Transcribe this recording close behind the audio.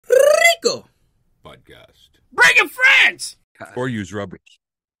Rico podcast. Bringing friends. Or use rubber.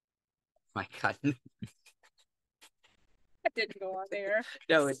 My God. That didn't go on there.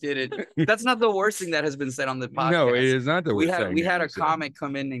 No, it didn't. That's not the worst thing that has been said on the podcast. No, it is not the worst thing. We had a comic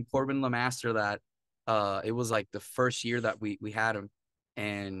come in named Corbin Lemaster that it was like the first year that we had him,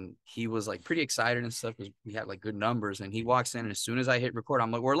 and he was like pretty excited and stuff because we had like good numbers. And he walks in, and as soon as I hit record,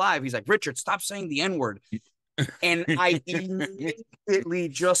 I'm like, "We're live." He's like, "Richard, stop saying the N-word." And I immediately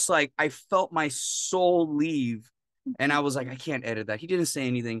just like I felt my soul leave, and I was like, I can't edit that. He didn't say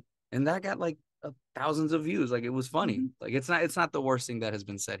anything, and that got like thousands of views. Like it was funny. Mm-hmm. Like it's not the worst thing that has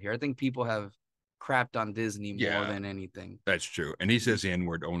been said here. I think people have crapped on Disney more than anything. That's true. And he says the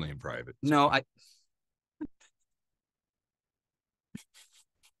N-word only in private. So. No,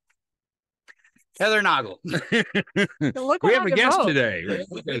 Heather Nogglen. We have a guest today.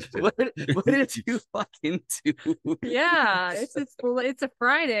 What did you fucking do? Yeah, it's a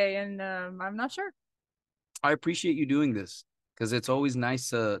Friday, and I'm not sure. I appreciate you doing this because it's always nice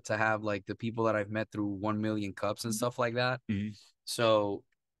to have like the people that I've met through 1 million cups and stuff like that. Mm-hmm. So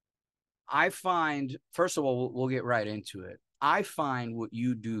I find, first of all, we'll get right into it. I find what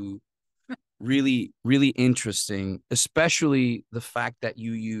you do really, really interesting, especially the fact that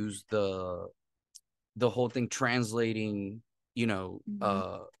you use the whole thing translating,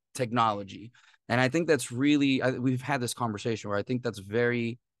 technology. And I think that's really, we've had this conversation where I think that's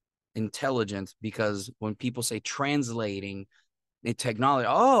very intelligent because when people say translating a technology,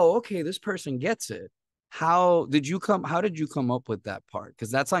 oh, okay, this person gets it. How did you come up with that part?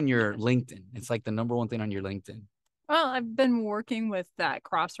 Because that's on your LinkedIn. It's like the number one thing on your LinkedIn. Well, I've been working with that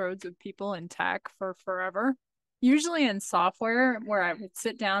crossroads of people in tech for forever. Usually in software where I would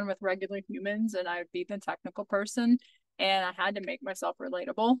sit down with regular humans and I would be the technical person and I had to make myself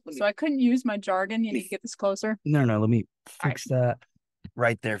relatable. So I couldn't use my jargon. You need to get this closer. No, let me fix that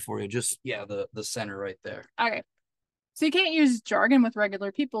right there for you. Just, the center right there. Okay. So you can't use jargon with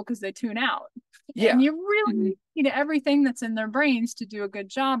regular people because they tune out. Yeah. And you really need everything that's in their brains to do a good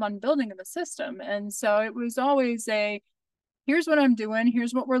job on building the system. And so it was always here's what I'm doing.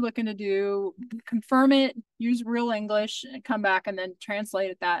 Here's what we're looking to do. Confirm it, use real English, and come back and then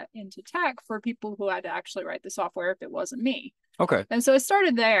translate that into tech for people who had to actually write the software if it wasn't me. Okay. And so it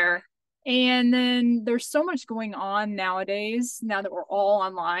started there. And then there's so much going on nowadays. Now that we're all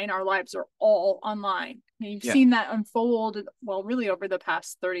online, our lives are all online. And you've seen that unfold, well, really over the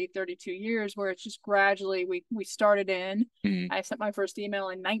past 32 years, where it's just gradually, we started in. Mm-hmm. I sent my first email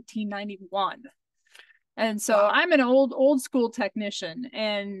in 1991. And so I'm an old school technician,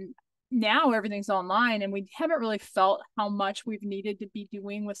 and now everything's online, and we haven't really felt how much we've needed to be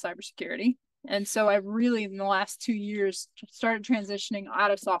doing with cybersecurity. And so I really, in the last 2 years, started transitioning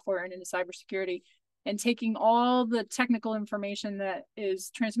out of software and into cybersecurity and taking all the technical information that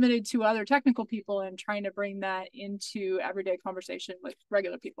is transmitted to other technical people and trying to bring that into everyday conversation with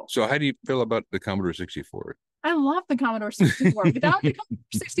regular people. So how do you feel about the Commodore 64? I love the Commodore 64. Without the Commodore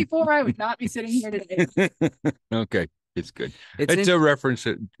 64, I would not be sitting here today. Okay, it's good. It's a reference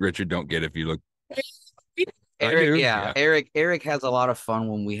that Richard don't get if you look. Eric has a lot of fun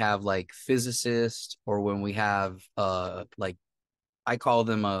when we have like physicists or when we have like I call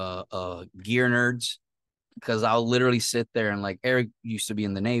them gear nerds, because I'll literally sit there and like Eric used to be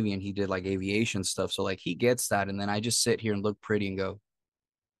in the Navy and he did like aviation stuff, so like he gets that, and then I just sit here and look pretty and go.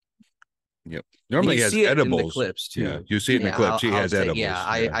 Yep. Normally he has edibles. In the clips too. Yeah, you see it in the clips. He has edibles. Yeah,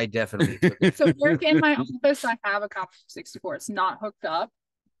 I definitely took it. So work in my office, I have a Commodore 64. It's not hooked up,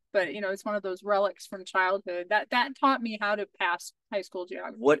 but it's one of those relics from childhood that taught me how to pass high school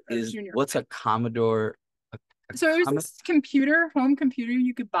geography. What's a Commodore? So it was this home computer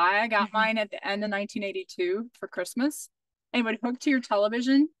you could buy. I got mine at the end of 1982 for Christmas, and it would hook to your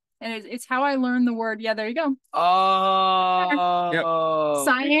television. And it's how I learned the word. Yeah, there you go. Oh,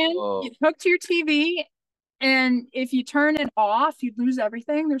 cyan. You'd hook to your TV, and if you turn it off, you'd lose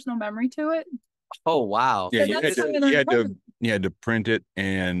everything. There's no memory to it. Oh wow! Yeah, you had to print it,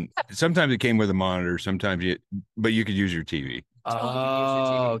 and sometimes it came with a monitor. Sometimes but you could use your TV.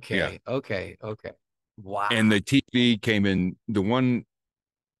 Oh, okay, yeah. okay. Wow. And the TV came in, the one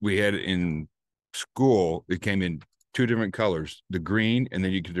we had in school, it came in 2 different colors, the green, and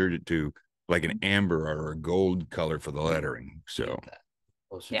then you convert it to like an amber or a gold color for the lettering. So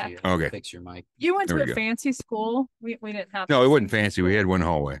okay. Fix your mic. You went to a fancy school. We didn't have. No, it wasn't fancy. We had one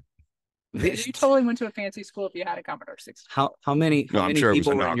hallway. You totally went to a fancy school if you had a Commodore 64. How many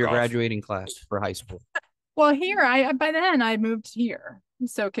people were in your graduating class for high school? Well, here by then I moved here.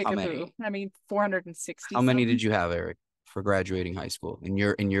 So kickapoo. I mean, 460. How many did you have, Eric, for graduating high school in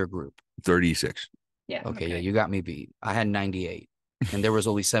your group? 36. Yeah. Okay, yeah, you got me beat. I had 98. and there was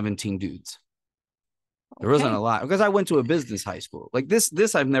only 17 dudes. There wasn't a lot because I went to a business high school. Like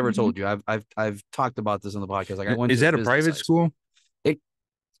this I've never told you. I've talked about this on the podcast. Like I went. Is to that a private school?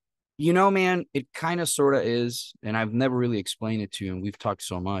 Man, it kind of sort of is, and I've never really explained it to you. And we've talked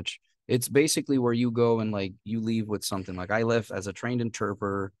so much. It's basically where you go and like you leave with something. Like I left as a trained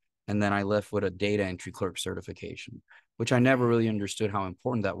interpreter, and then I left with a data entry clerk certification, which I never really understood how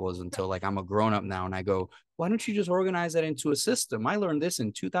important that was until like I'm a grown up now, and I go, why don't you just organize that into a system? I learned this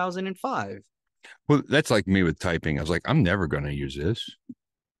in 2005. Well, that's like me with typing. I was like, I'm never going to use this.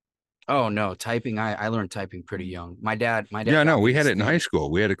 Oh no, typing. I learned typing pretty young. My dad. Yeah, no, we had it in high school.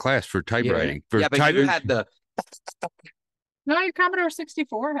 We had a class for typewriting. Yeah, but you had the. No, your Commodore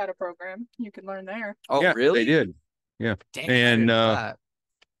 64 had a program you could learn there. Oh, yeah, really? They did. Yeah. Damn, and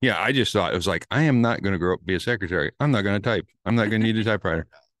yeah, I just thought it was like, I am not going to grow up and be a secretary. I'm not going to type. I'm not going to need a typewriter.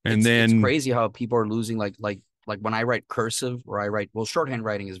 And it's crazy how people are losing like when I write cursive or I write, well, shorthand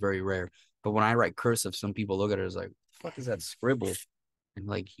writing is very rare, but when I write cursive, some people look at it as like, the fuck is that scribble? And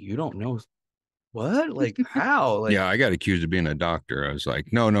like, you don't know what? Like how? Like, yeah, I got accused of being a doctor. I was like,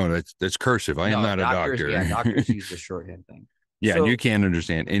 no, that's cursive. I am not a doctor. Yeah, doctors use the shorthand thing. Yeah, and you can't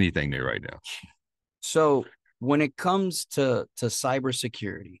understand anything they write down. So when it comes to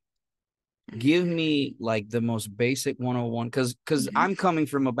cybersecurity, give me like the most basic 101 because I'm coming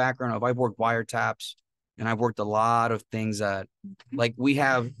from a background of I've worked wiretaps and I've worked a lot of things that like we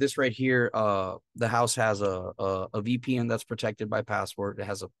have this right here. The house has a VPN that's protected by password. It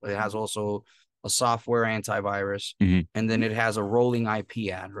has also a software antivirus, and then it has a rolling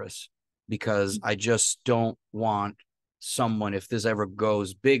IP address because I just don't want someone, if this ever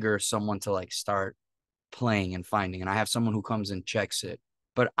goes bigger, someone to like start playing and finding. And I have someone who comes and checks it.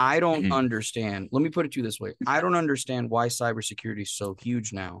 But I don't understand. Let me put it to you this way. I don't understand why cybersecurity is so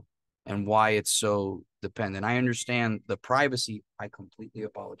huge now and why it's so dependent. I understand the privacy. I completely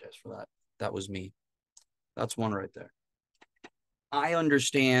apologize for that. That was me. That's one right there. I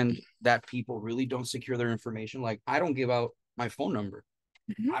understand that people really don't secure their information. Like I don't give out my phone number.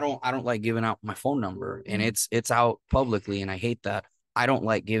 I don't like giving out my phone number, and it's out publicly, and I hate that. I don't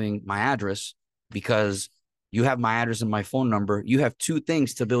like giving my address because you have my address and my phone number. You have two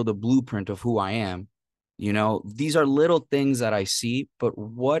things to build a blueprint of who I am. You know, these are little things that I see, but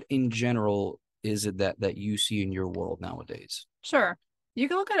what in general is it that you see in your world nowadays? Sure. You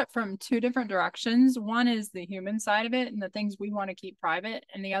can look at it from two different directions. One is the human side of it and the things we want to keep private.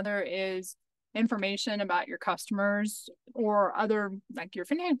 And the other is information about your customers or other like your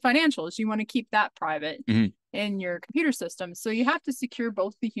financials. You want to keep that private in your computer system. So you have to secure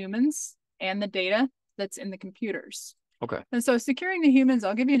both the humans and the data that's in the computers. Okay. And so securing the humans,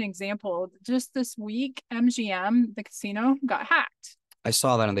 I'll give you an example. Just this week, MGM, the casino, got hacked. I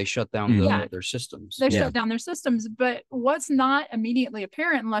saw that and they shut down their systems. They shut down their systems. But what's not immediately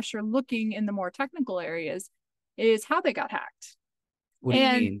apparent unless you're looking in the more technical areas is how they got hacked. What do you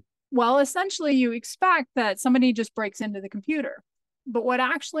mean? Well, essentially you expect that somebody just breaks into the computer. But what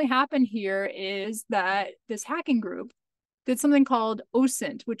actually happened here is that this hacking group did something called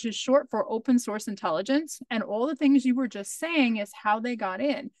OSINT, which is short for open source intelligence. And all the things you were just saying is how they got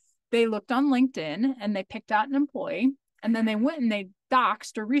in. They looked on LinkedIn and they picked out an employee, and then they went and they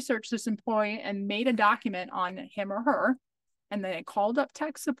doxed or researched this employee and made a document on him or her. And then they called up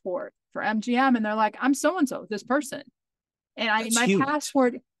tech support for MGM and they're like, I'm so-and-so, this person. And my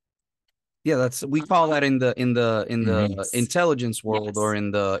password. Yeah, we call that in the intelligence world or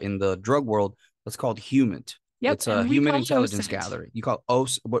in the drug world, that's called human. Yep. It's a human intelligence gathering. You call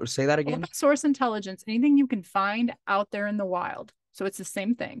say that again? Open source intelligence, anything you can find out there in the wild. So it's the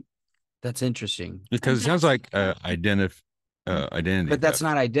same thing. That's interesting. Because it sounds like identity. But that's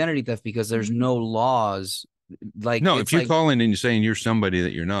not identity theft because there's no laws. Like no, if you call in and you're saying you're somebody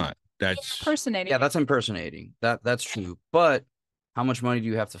that you're not, that's impersonating. Yeah, that's impersonating. That's true. But how much money do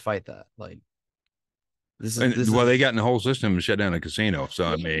you have to fight that? Like they got in the whole system and shut down a casino. So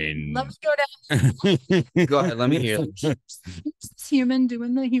I mean, let me go down. Go ahead, let me hear. This human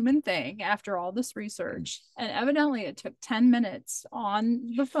doing the human thing after all this research, and evidently it took 10 minutes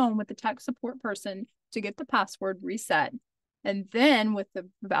on the phone with the tech support person to get the password reset. And then with the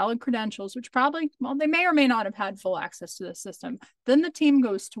valid credentials, which probably, well, they may or may not have had full access to the system. Then the team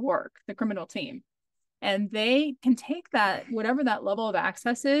goes to work, the criminal team, and they can take that, whatever that level of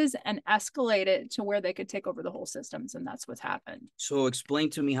access is, and escalate it to where they could take over the whole systems. And that's what's happened. So explain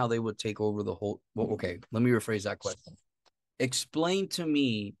to me how they would take over the whole, well, okay, let me rephrase that question. Explain to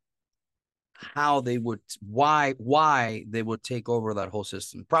me how they would, why they would take over that whole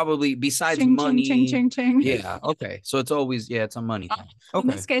system. Probably besides money. Ching. Yeah. Okay. So it's always, it's a money thing. Okay.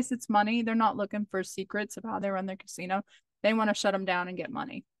 In this case, it's money. They're not looking for secrets of how they run their casino. They want to shut them down and get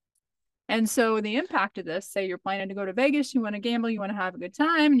money. And so the impact of this, say you're planning to go to Vegas, you want to gamble, you want to have a good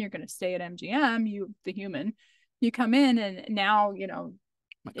time, and you're going to stay at MGM, the human, you come in and now,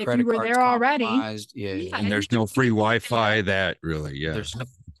 if you were there already, and there's no free Wi-Fi that really, there's not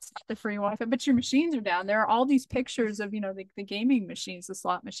the free Wi-Fi, but your machines are down. There are all these pictures of, the gaming machines, the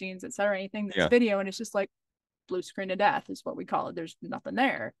slot machines, et cetera, anything that's video. And it's just like blue screen of death is what we call it. There's nothing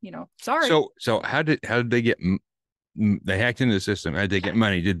there, sorry. So how did they get, they hacked into the system. How did they get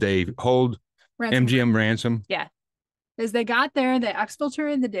money? Did they hold MGM ransom? Yeah. As they got there, they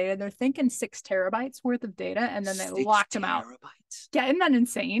exfiltrated the data. They're thinking 6 terabytes worth of data, and then they locked them out. Yeah, isn't that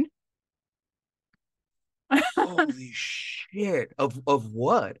insane? Holy shit! Of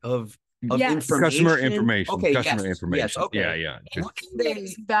what? Of information? Customer information. Okay, customer information. Yes, okay. Yeah.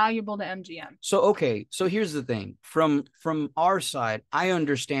 It's valuable to MGM. So here's the thing. From our side, I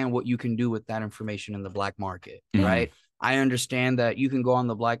understand what you can do with that information in the black market, right? I understand that you can go on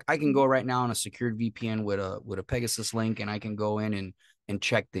the black. I can go right now on a secured VPN with a Pegasus link, and I can go in and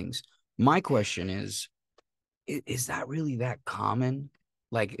check things. My question is that really that common?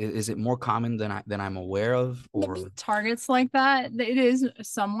 Like, is it more common than I'm aware of? Or targets like that, it is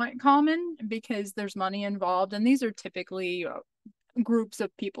somewhat common because there's money involved, and these are typically groups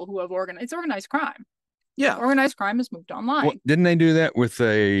of people who have organized crime. Yeah, organized crime has moved online. Well, didn't they do that with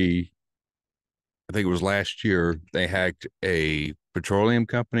I think it was last year, they hacked a petroleum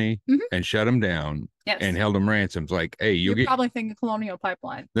company and shut them down and held them ransoms. Like, hey, you're probably thinking Colonial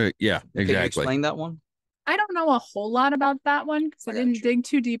Pipeline. Yeah, exactly. Can you explain that one? I don't know a whole lot about that one because I didn't dig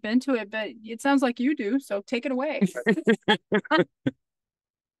too deep into it, but it sounds like you do. So take it away.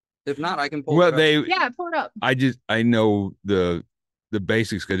 If not, I can pull it up. Pull it up. I know the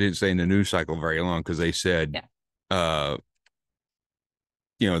basics. I didn't stay in the news cycle very long because they said, the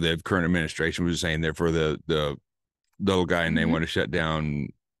current administration was saying they're for the little guy and they want to shut down,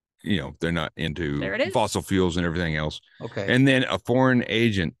 they're not into fossil fuels and everything else. Okay. And then a foreign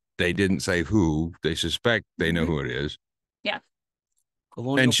agent, they didn't say who, they suspect they know who it is. Yeah.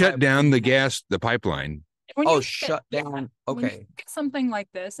 And shut down the pipeline. Shut down. Okay. When you get something like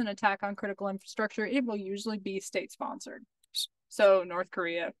this, an attack on critical infrastructure, it will usually be state sponsored. So North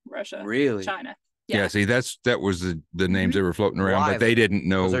Korea, Russia, China. Yeah, see, that was the names that were floating around, but they didn't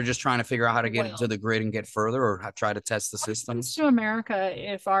know. They're just trying to figure out how to get into the grid and get further, or try to test the systems. To America,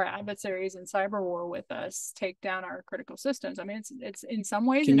 if our adversaries in cyber war with us take down our critical systems, I mean, it's in some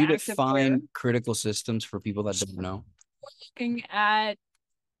ways. Can you define critical systems for people that don't know? Looking at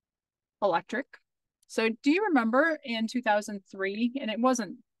electric. So, do you remember in 2003, and it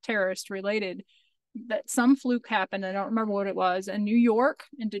wasn't terrorist related, that some fluke happened? I don't remember what it was. In New York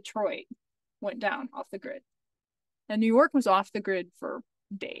and Detroit went down off the grid, and New York was off the grid for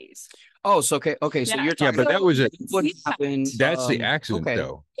days. So okay. So you're talking, but that was it. What happened? That's the accident,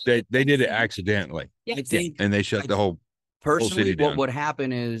 though. They did it accidentally, and they shut the whole city down. What would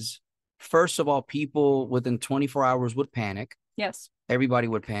happen is, first of all, people within 24 hours would panic. Yes, everybody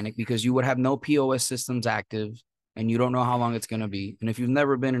would panic because you would have no POS systems active, and you don't know how long it's going to be. And if you've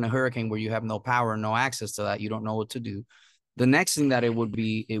never been in a hurricane where you have no power and no access to that, you don't know what to do. The next thing that it would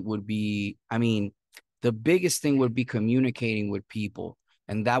be, I mean, the biggest thing would be communicating with people.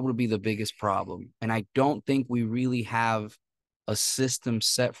 And that would be the biggest problem. And I don't think we really have a system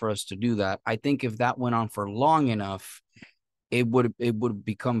set for us to do that. I think if that went on for long enough, it would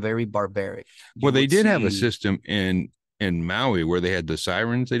become very barbaric. Well, they did have a system in Maui where they had the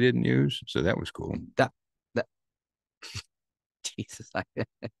sirens they didn't use. So that was cool. Jesus,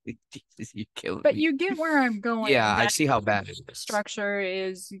 you're killing but me. You get where I'm going. Yeah, I see how bad it is. Structure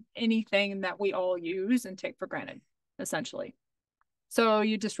is anything that we all use and take for granted, essentially. So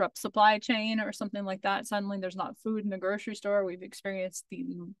you disrupt supply chain or something like that. Suddenly there's not food in the grocery store. We've experienced the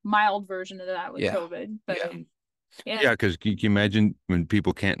mild version of that with COVID. But because can you imagine when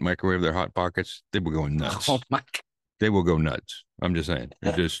people can't microwave their Hot Pockets? They will go nuts. Oh my God. They will go nuts. I'm just saying.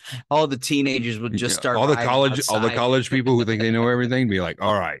 It just all the teenagers would just start. All the college people who think they know everything be like,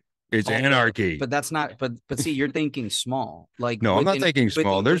 all right, it's anarchy. But that's not. But see, you're thinking small. Like no, I'm not thinking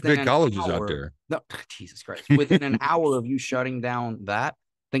small. There's big colleges out there. No, Jesus Christ. Within an hour of you shutting down that,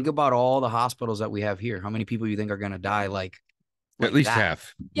 think about all the hospitals that we have here. How many people you think are going to die? Like at least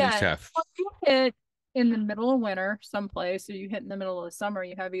half. Yeah. At least half. Well, you hit in the middle of winter someplace, or you hit in the middle of the summer,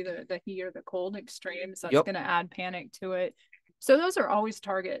 you have either the heat or the cold extremes. That's going to add panic to it. So those are always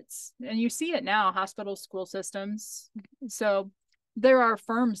targets. And you see it now, hospitals, school systems. So there are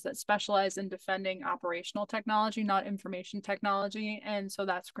firms that specialize in defending operational technology, not information technology. And so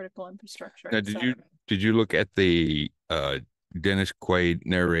that's critical infrastructure. Now, did you look at the Dennis Quaid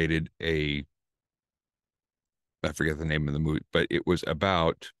narrated a I forget the name of the movie, but it was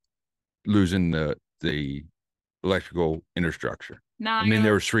about losing the electrical infrastructure. I mean,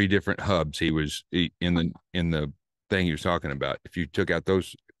 there were 3 different hubs. He was in the thing he was talking about. If you took out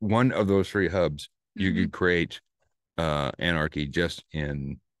one of those 3 hubs, you could create anarchy just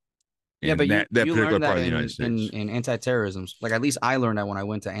in but that you particular learned part that of the United States. in anti-terrorism. Like at least I learned that when I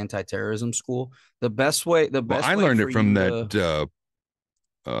went to anti-terrorism school. The best Well, way I learned for it from you that.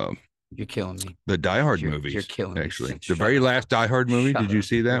 you're killing me. The Die Hard You're movies. killing me. Actually, the Shut very up. last Die Hard movie. Shut Did you up.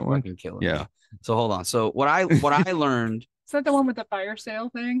 see that You're one? fucking killing Yeah. me. So hold on. So what I learned. Is that the one with the fire sale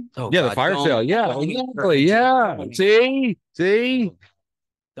thing? Oh Yeah, God, the fire sale. Yeah, don't exactly. Yeah. See.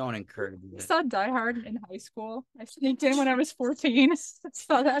 Don't encourage I me. saw Die Hard in high school. I sneaked in when I was 14. I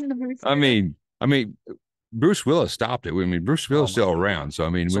saw that in the movie. I mean, Bruce Willis stopped it. I mean, Bruce Willis still around, so I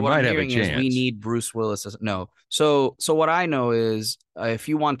mean, So we what might I'm have a hearing is chance. we need Bruce Willis. No. So what I know is if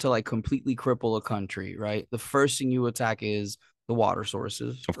you want to like completely cripple a country, right? The first thing you attack is the water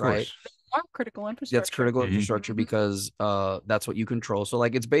sources, Of right? course. Critical infrastructure. That's critical infrastructure because that's what you control. So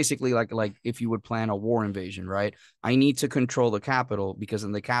like it's basically like if you would plan a war invasion, right? I need to control the capital because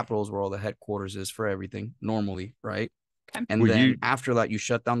in the capital is where all the headquarters is for everything normally, right? Okay. And then after that, you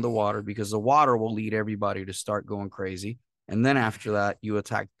shut down the water because the water will lead everybody to start going crazy. And then after that, you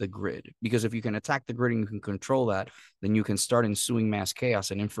attack the grid because if you can attack the grid and you can control that, then you can start ensuing mass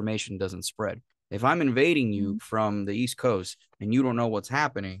chaos and information doesn't spread. If I'm invading you from the East Coast and you don't know what's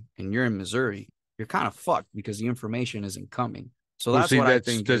happening and you're in Missouri, you're kind of fucked because the information isn't coming. So that's what I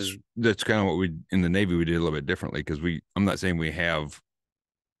think that's kind of what we in the Navy we did a little bit differently because I'm not saying we have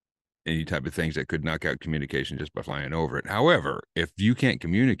any type of things that could knock out communication just by flying over it. However, if you can't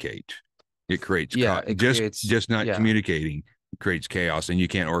communicate, it creates just not communicating creates chaos and you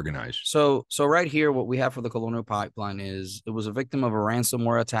can't organize. So right here, what we have for the Colonial Pipeline is it was a victim of a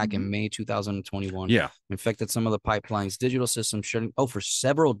ransomware attack in May 2021. Yeah. Infected some of the pipeline's digital systems shutting for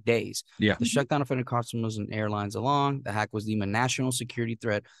several days. Yeah. The shutdown affected customers and airlines along. The hack was deemed a national security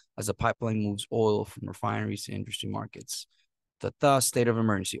threat as the pipeline moves oil from refineries to industry markets. The state of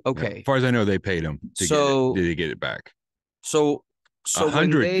emergency. Okay. Yeah. As far as I know, they paid them to get it. Did they get it back? So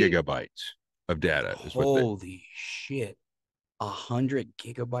 100 gigabytes of data. Holy shit. 100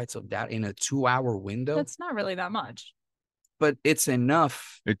 gigabytes of data in a 2-hour window. That's not really that much, but it's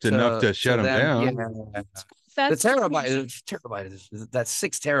enough. It's enough to shut them down. Yeah. That's the terabyte. That's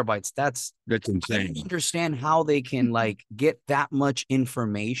 6 terabytes. That's insane. I don't understand how they can like get that much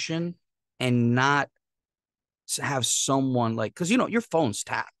information and not have someone like because your phone's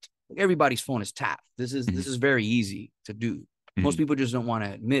tapped. Everybody's phone is tapped. This is very easy to do. Most people just don't want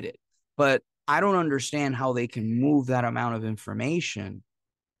to admit it, but I don't understand how they can move that amount of information.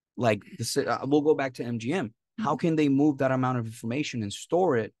 Like we'll go back to MGM. How can they move that amount of information and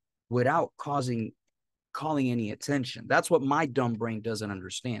store it without calling any attention? That's what my dumb brain doesn't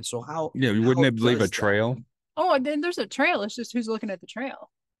understand. So wouldn't they leave a trail? Oh, then there's a trail. It's just who's looking at the trail,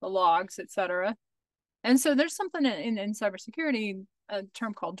 the logs, etc. And so there's something in cybersecurity, a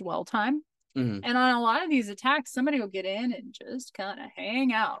term called dwell time. And on a lot of these attacks, somebody will get in and just kind of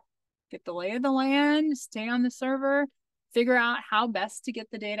hang out. Get the lay of the land, stay on the server, figure out how best to get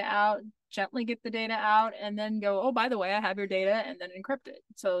the data out, gently get the data out, and then go, oh, by the way, I have your data, and then encrypt it.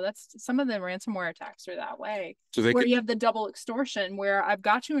 So that's some of the ransomware attacks are that way. So you have the double extortion where I've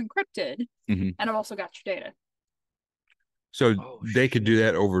got you encrypted and I've also got your data. So they could do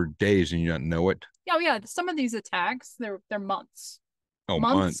that over days and you don't know it? Oh, yeah. Some of these attacks, they're months. Oh,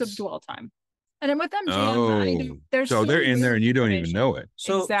 months of dwell time. And then with MGM, they're in there and you don't even know it.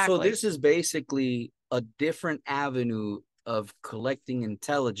 So this is basically a different avenue of collecting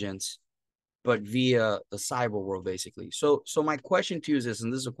intelligence, but via the cyber world, basically. So my question to you is this,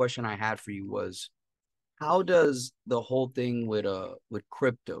 and this is a question I had for you was, how does the whole thing with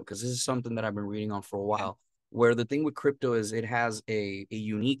crypto, because this is something that I've been reading on for a while, where the thing with crypto is it has a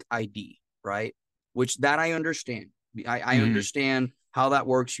unique ID, right? Which that I understand. I understand how that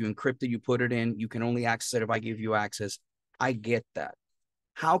works. You encrypt it, you put it in, you can only access it if I give you access. I get that.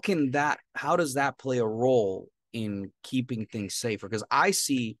 How does that play a role in keeping things safer? Because I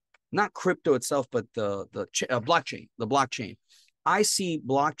see not crypto itself, but the blockchain. I see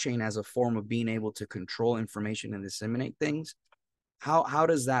blockchain as a form of being able to control information and disseminate things. How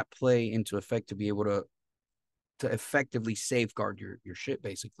does that play into effect to be able to effectively safeguard your shit,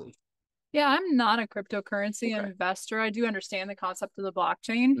 basically? Yeah, I'm not a cryptocurrency investor. I do understand the concept of the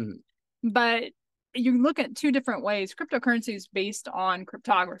blockchain, but you look at 2 different ways. Cryptocurrency is based on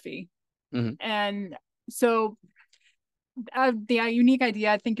cryptography. And so the unique ID,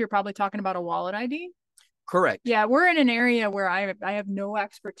 I think you're probably talking about a wallet ID. Correct. Yeah, we're in an area where I have no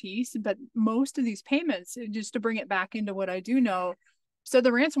expertise, but most of these payments, just to bring it back into what I do know, so the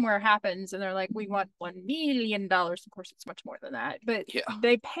ransomware happens and they're like, we want $1 million. Of course, it's much more than that, but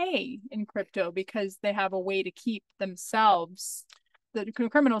they pay in crypto because they have a way to keep themselves, the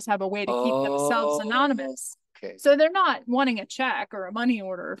criminals have a way to keep themselves anonymous. Okay. So they're not wanting a check or a money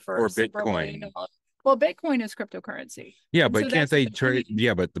order for or Bitcoin. Well, Bitcoin is cryptocurrency. Yeah, And but so can't that's they the trace? thing.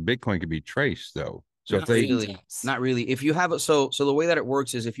 Yeah, but the Bitcoin could be traced though. So Not if they really, not really. If you have so the way that it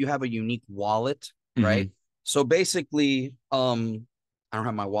works is if you have a unique wallet, right? So basically, I don't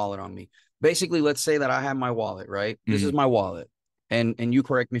have my wallet on me. Basically, let's say that I have my wallet, right? This is my wallet, and you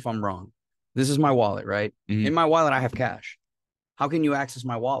correct me if I'm wrong. This is my wallet, right? In my wallet, I have cash. How can you access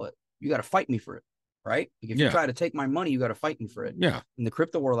my wallet? You got to fight me for it, right? Like if you try to take my money, you got to fight me for it. Yeah. In the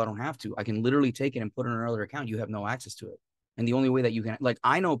crypto world, I don't have to. I can literally take it and put it in another account. You have no access to it. And the only way that you can, like,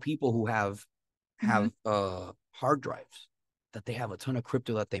 I know people who have hard drives that they have a ton of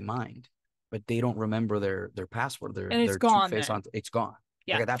crypto that they mined, but they don't remember their password. Their gone. It's gone.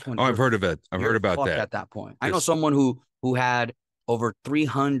 Yeah. Like at that point, I've heard of it. I've heard about that. At that point, I know someone who had over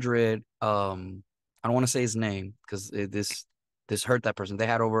 300. I don't want to say his name because this hurt that person. They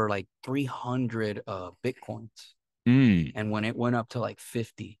had over like 300 Bitcoins, and when it went up to like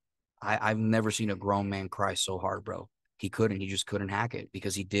 50, I've never seen a grown man cry so hard, bro. He just couldn't hack it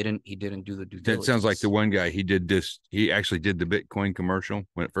because he didn't do the due diligence. That sounds like the one guy, he actually did the Bitcoin commercial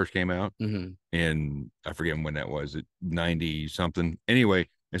when it first came out. And I forget when that was, at 90 something. Anyway,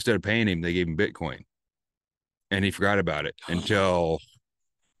 instead of paying him, they gave him Bitcoin and he forgot about it until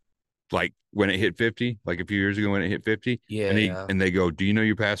like when it hit 50, like a few years ago when it hit 50. And they go, do you know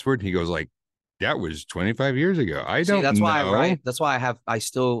your password? He goes like, that was 25 years ago. I don't know. That's why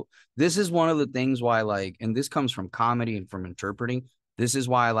this is one of the things why, like, and this comes from comedy and from interpreting. This is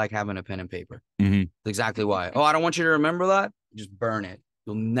why I like having a pen and paper. Exactly why. Oh, I don't want you to remember that. Just burn it.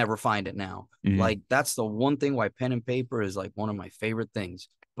 You'll never find it now. Like, that's the one thing why pen and paper is like one of my favorite things.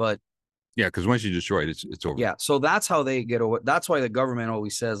 But yeah, because once you destroy it, it's over. Yeah. So that's how they get away. That's why the government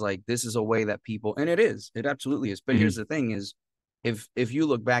always says, like, this is a way that people, and it absolutely is. But here's the thing is, if you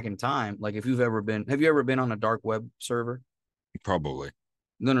look back in time, like if have you ever been on a dark web server? Probably.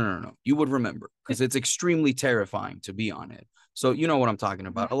 No. You would remember because it's extremely terrifying to be on it. So you know what I'm talking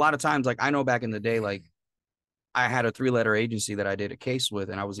about. A lot of times, like I know back in the day, like I had a 3-letter agency that I did a case with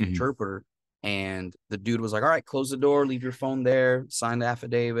and I was an interpreter, and the dude was like, all right, close the door, leave your phone there, sign the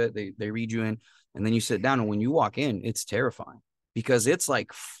affidavit. They read you in, and then you sit down. And when you walk in, it's terrifying because it's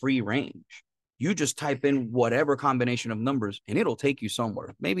like free range. You just type in whatever combination of numbers and it'll take you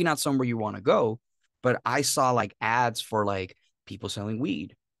somewhere. Maybe not somewhere you want to go, but I saw like ads for like people selling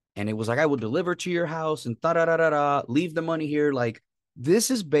weed. And it was like, I will deliver to your house and leave the money here. Like,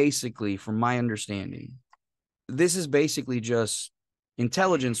 this is basically, from my understanding, this is basically just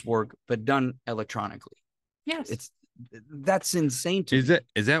intelligence work, but done electronically. Yes. That's insane to me.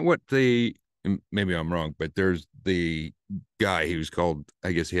 Is that what maybe I'm wrong, but there's the guy who's called,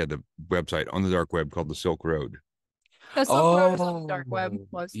 I guess he had the website on the dark web called the Silk Road. The Silk Road is on the dark web.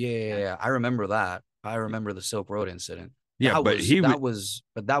 Yeah, I remember that. I remember the Silk Road incident. Yeah, but he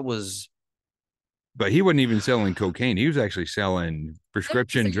wasn't even selling cocaine. He was actually selling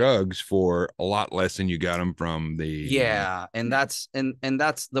prescription drugs for a lot less than you got them from the. Yeah, and that's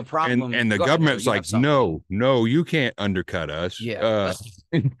the problem. And the government's like, no, you can't undercut us. Yeah.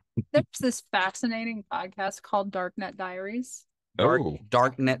 There's this fascinating podcast called Darknet Diaries.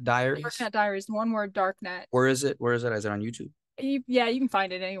 Darknet Diaries. Darknet Diaries. One word, Darknet. Where is it? Is it on YouTube? You can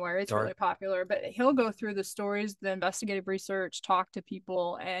find it anywhere. It's really popular, but he'll go through the stories, the investigative research, talk to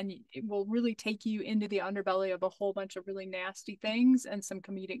people, and it will really take you into the underbelly of a whole bunch of really nasty things and some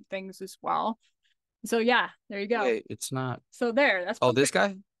comedic things as well. So yeah, there you go. Wait, it's not. So there, that's. Oh, this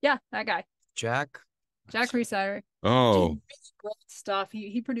guy? Yeah, that guy. Jack Rhysider. Oh. Great stuff.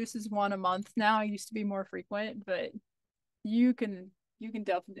 He produces one a month now. It used to be more frequent, but you can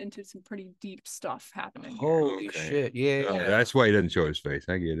delve into some pretty deep stuff happening. Holy shit. Yeah. Oh, that's why he doesn't show his face.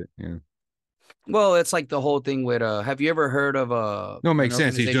 I get it. Yeah. Well, it's like the whole thing with have you ever heard of No, it makes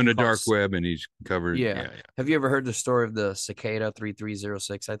sense. He's doing the dark web and he's covered. Yeah. Have you ever heard the story of the Cicada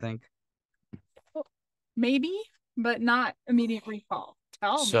 3306, I think? Maybe, but not immediate recall.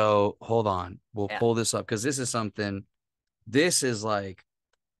 Tell me. So hold on. We'll pull this up because this is something. This is like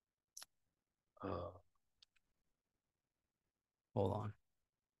hold on.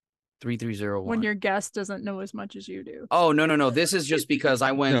 3301. When your guest doesn't know as much as you do. Oh, no. This is just because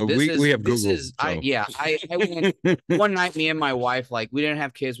I went. No, we have Google. I went one night, me and my wife, like we didn't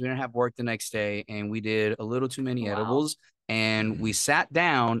have kids, we didn't have work the next day, and we did a little too many edibles. and we sat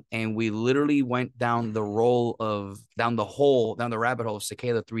down and we literally went down the rabbit hole of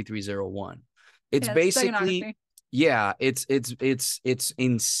Cicada 3301. It's basically, yeah, it's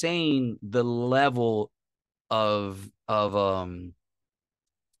insane the level of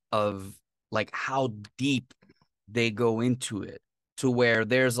like how deep they go into it, to where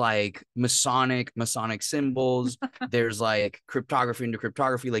there's like Masonic symbols, there's like cryptography into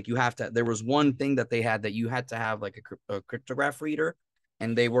cryptography. Like there was one thing that they had that you had to have like a cryptograph reader,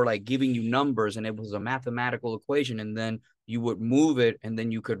 and they were like giving you numbers, and it was a mathematical equation, and then you would move it and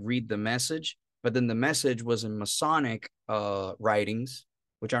then you could read the message, but then the message was in Masonic writings,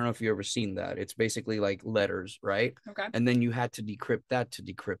 which I don't know if you've ever seen that. It's basically like letters, right? Okay. And then you had to decrypt that to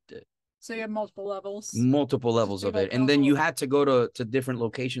decrypt it. So you have multiple levels of it. And then you had to go to different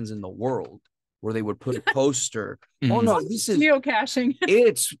locations in the world where they would put a poster. Oh no, this is geocaching.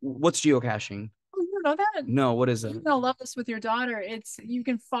 What's geocaching? Oh, you don't know that? No, what is that? You're gonna love this with your daughter. You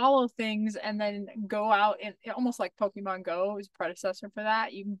can follow things and then go out, and almost like Pokemon Go is predecessor for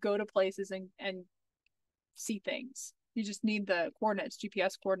that. You can go to places and see things. You just need the coordinates,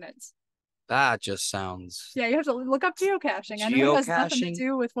 GPS coordinates. That just sounds. Yeah, you have to look up geocaching. I know it has nothing to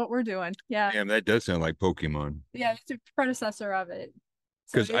do with what we're doing. Yeah. Damn, that does sound like Pokemon. Yeah, it's a predecessor of it.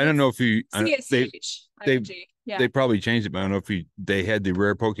 Because I don't know if you they probably changed it, but I don't know if they had the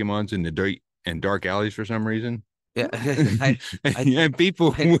rare Pokemons in the dark alleys for some reason. Yeah, and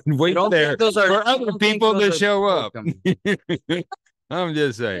people would wait there for other people to show up. I'm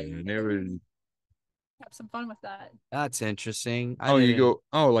just saying, have some fun with that. That's interesting. You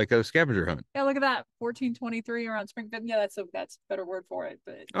go like a scavenger hunt. Yeah, look at that 1423 around Springfield. Yeah, that's a better word for it.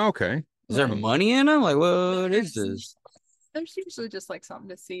 But okay, is there money in them? Like, what is this? There's usually just like something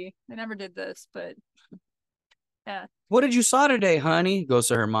to see. I never did this, but yeah. What did you saw today, honey? Goes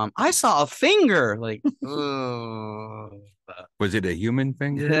to her mom. I saw a finger. Like, oh. Was it a human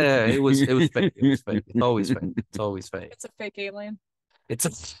finger? Yeah, it was fake. It was fake. It's always fake. It's always fake. It's a fake alien. It's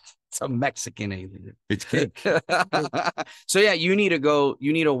a Mexican alien. It's fake. So yeah, you need to go.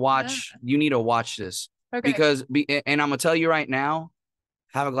 You need to watch. Yeah. You need to watch this. Okay. And I'm gonna tell you right now,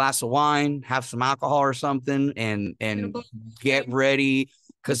 have a glass of wine, have some alcohol or something, and get ready,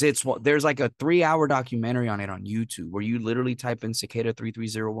 because there's like a 3-hour documentary on it on YouTube where you literally type in Cicada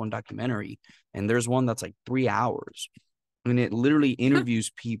 3301 documentary, and there's one that's like 3 hours. And it literally interviews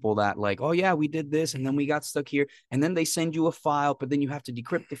people that like, oh yeah, we did this and then we got stuck here. And then they send you a file, but then you have to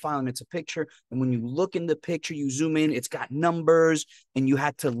decrypt the file and it's a picture. And when you look in the picture, you zoom in, it's got numbers and you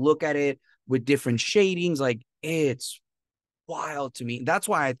had to look at it with different shadings. Like, it's wild to me. That's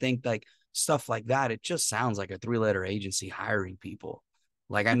why I think like stuff like that, it just sounds like a 3-letter agency hiring people.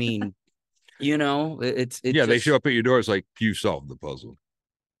 Like, I mean, they show up at your door. It's like, you solved the puzzle.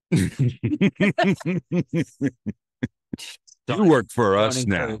 You work for us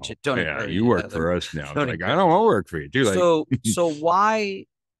now. Yeah, you work for us now. Like, I don't want to work for you, too. Like, so why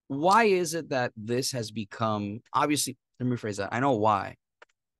is it that this has become, obviously, let me rephrase that. I know why.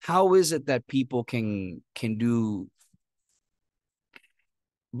 How is it that people can do,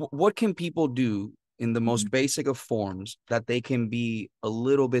 what can people do in the most basic of forms that they can be a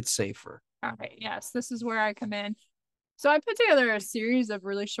little bit safer? All right. Yes, this is where I come in. So I put together a series of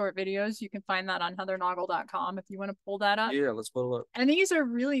really short videos. You can find that on heathernoggle.com if you want to pull that up. Yeah, let's pull it up. And these are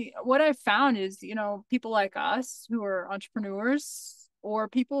really, what I found is, people like us who are entrepreneurs, or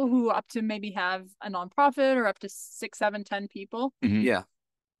people who up to maybe have a nonprofit or up to 6, 7, 10 people. Mm-hmm. Yeah.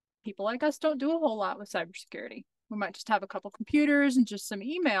 People like us don't do a whole lot with cybersecurity. We might just have a couple computers and just some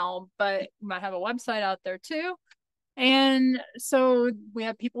email, but we might have a website out there too. And so we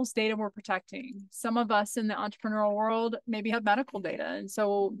have people's data we're protecting. Some of us in the entrepreneurial world maybe have medical data. And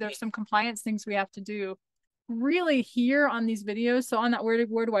so there's some compliance things we have to do really here on these videos. So on that,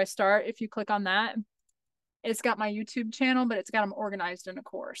 where do I start? If you click on that, it's got my YouTube channel, but it's got them organized in a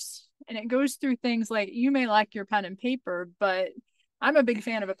course. And it goes through things like, you may like your pen and paper, but I'm a big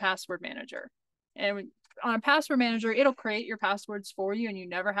fan of a password manager. And on a password manager, it'll create your passwords for you and you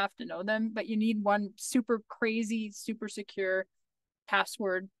never have to know them, but you need one super crazy, super secure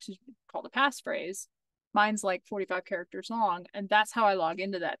password called a passphrase. Mine's like 45 characters long, and that's how I log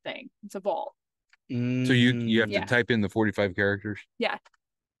into that thing. It's a vault. So you have to type in the 45 characters? Yeah.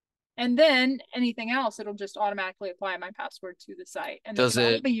 And then anything else, it'll just automatically apply my password to the site. And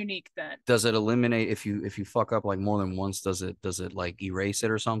it'll be unique then. Does it eliminate if you fuck up like more than once? Does it like erase it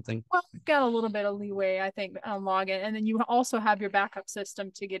or something? Well, we've got a little bit of leeway, I think, on login. And then you also have your backup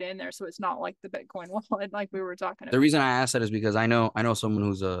system to get in there, so it's not like the Bitcoin wallet like we were talking about. The reason I asked that is because I know someone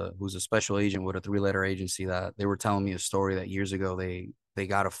who's a special agent with a 3-letter agency that they were telling me a story that years ago they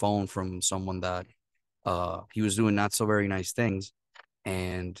got a phone from someone that he was doing not so very nice things.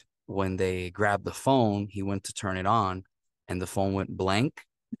 And when they grabbed the phone, he went to turn it on and the phone went blank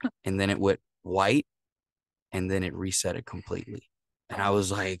and then it went white and then it reset it completely. And I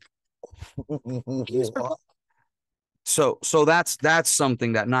was like, so that's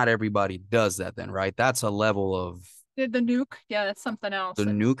something that not everybody does that then, right? That's a level of The nuke, yeah, that's something else. the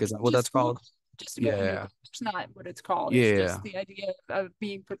nuke. Is that what that's called? Just to get a nuke. It's not what it's called. Yeah. It's just the idea of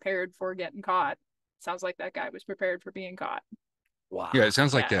being prepared for getting caught. Sounds like that guy was prepared for being caught. Wow. Yeah, it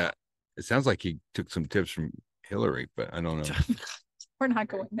sounds like that. It sounds like he took some tips from Hillary, but I don't know. We're not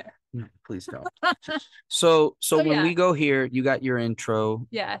going there. No, please don't. So when we go here, you got your intro.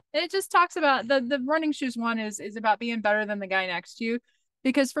 Yeah, it just talks about the running shoes one is about being better than the guy next to you,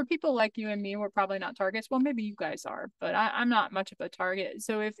 because for people like you and me, we're probably not targets. Well, maybe you guys are, but I'm not much of a target.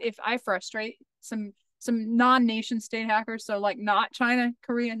 So if I frustrate some non-nation state hackers, so like not China,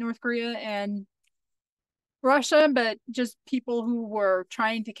 Korea, North Korea, and Russia, but just people who were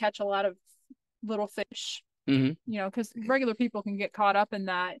trying to catch a lot of little fish, you know, because regular people can get caught up in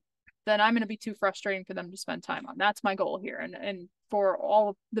that, then I'm going to be too frustrating for them to spend time on. That's my goal here. And for all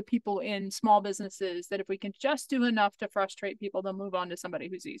of the people in small businesses, that if we can just do enough to frustrate people, they'll move on to somebody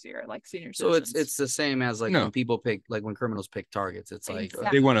who's easier, like senior citizens. So it's the same as like when people pick, like when criminals pick targets, it's like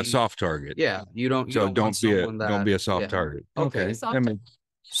they want a soft target. Yeah, you don't don't be a soft target. Okay.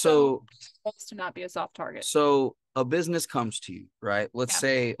 So supposed to not be a soft target. So a business comes to you, right? Let's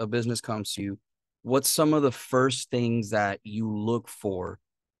say a business comes to you. What's some of the first things that you look for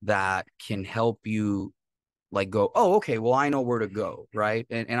that can help you like go, oh, okay, well, I know where to go, right?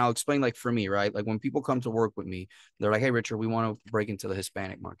 And I'll explain, like for me, right? Like when people come to work with me, they're like, hey, Richard, we want to break into the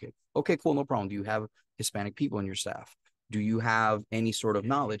Hispanic market. Okay, cool, no problem. Do you have Hispanic people in your staff? Do you have any sort of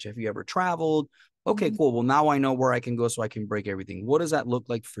knowledge? Have you ever traveled? Okay, cool. Well, now I know where I can go so I can break everything. What does that look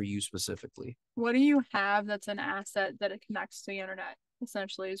like for you specifically? What do you have that's an asset that it connects to the internet,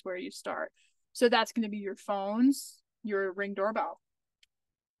 essentially, is where you start. So that's going to be your phones, your Ring doorbell.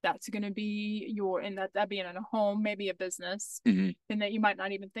 That's going to be that being in a home, maybe a business, and that you might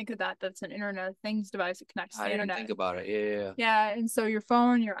not even think of that. That's an Internet of Things device that connects to the internet. Think about it. Yeah. Yeah. And so your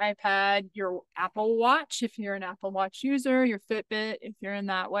phone, your iPad, your Apple Watch, if you're an Apple Watch user, your Fitbit, if you're in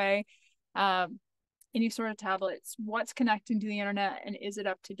that way, any sort of tablets, what's connecting to the internet and is it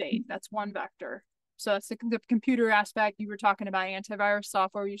up to date? That's one vector. So that's the computer aspect. You were talking about antivirus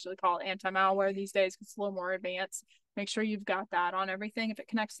software. We usually call it anti-malware these days because it's a little more advanced. Make sure you've got that on everything. If it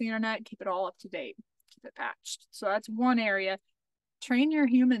connects to the internet, keep it all up to date. Keep it patched. So that's one area. Train your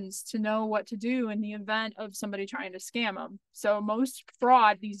humans to know what to do in the event of somebody trying to scam them. So most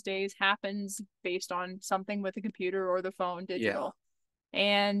fraud these days happens based on something with the computer or the phone digital. Yeah.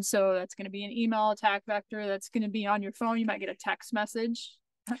 And so that's going to be an email attack vector. That's going to be on your phone. You might get a text message.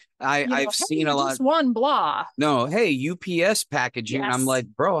 I've seen a lot. Just one blah. No, hey, UPS packaging. Yes. I'm like,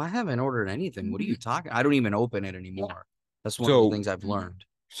 bro, I haven't ordered anything. What are you talking? I don't even open it anymore. Yeah. That's one of the things I've learned.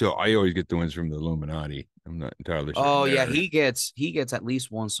 So I always get the ones from the Illuminati. I'm not entirely sure. Oh yeah, he gets at least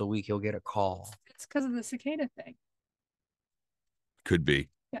once a week. He'll get a call. It's because of the cicada thing. Could be.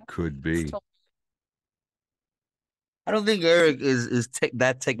 Yeah. Could be. I don't think Eric is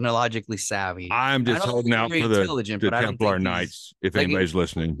that technologically savvy. I'm just holding out for the Templar Knights, if like anybody's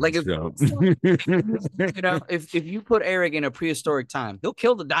listening. Like if, you know, if you put Eric in a prehistoric time, he'll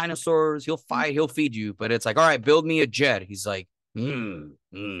kill the dinosaurs, he'll fight, he'll feed you. But it's like, all right, build me a jet. He's like, Well,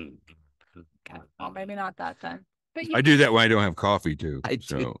 maybe not that then. But I do that when I don't have coffee too.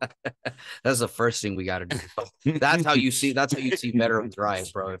 So that's the first thing we got to do. That's how you see veterans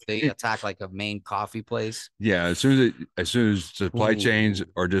rise, bro. If they attack like a main coffee place. Yeah, as soon as supply chains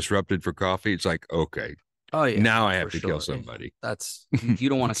are disrupted for coffee, it's like, okay. Oh yeah. Now I have to kill somebody. You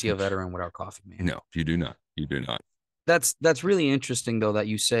don't want to see a veteran without coffee, man. No, you do not. You do not. That's really interesting though that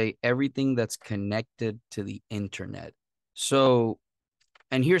you say everything that's connected to the internet. So,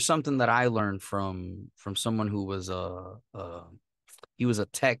 and here's something that I learned from someone who was he was a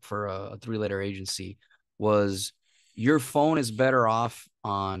tech for a 3-letter agency, was your phone is better off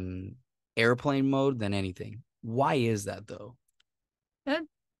on airplane mode than anything. Why is that though?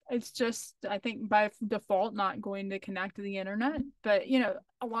 It's just, I think by default, not going to connect to the internet. But, you know,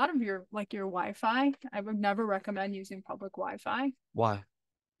 a lot of your Wi-Fi, I would never recommend using public Wi-Fi. Why?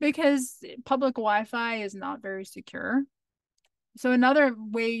 Because public Wi-Fi is not very secure. So another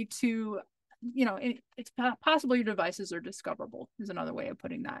way to, you know, it's possible your devices are discoverable is another way of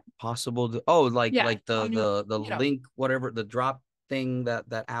putting that. Possible to, like the link, whatever, the drop thing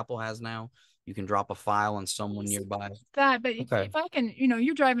that Apple has now. You can drop a file on someone nearby. That, but if I can, you know,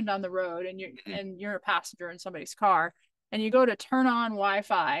 you're driving down the road and you're a passenger in somebody's car, and you go to turn on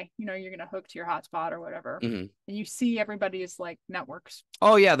Wi-Fi, you know, you're going to hook to your hotspot or whatever, and you see everybody's like networks.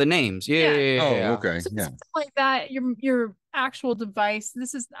 Oh yeah, the names. Yeah. Oh, okay. So Yeah. something like that, your actual device.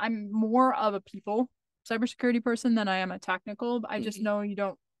 I'm more of a people cybersecurity person than I am a technical. I just know you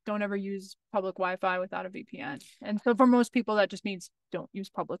don't ever use public Wi-Fi without a VPN. And so for most people, that just means don't use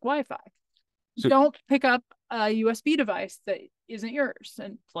public Wi-Fi. So, don't pick up a USB device that isn't yours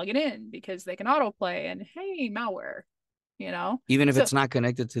and plug it in, because they can autoplay and hey, malware, you know? Even if it's not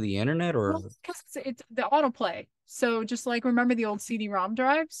connected to the internet, or because it's the autoplay. So just like, remember the old CD-ROM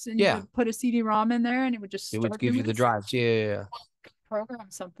drives, and you would put a CD-ROM in there and it would just give you the drives. Yeah. Program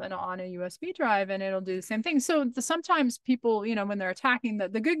something on a USB drive and it'll do the same thing. So sometimes people, you know, when they're attacking, the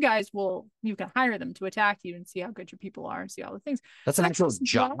good guys you can hire them to attack you and see how good your people are and see all the things. That's an actual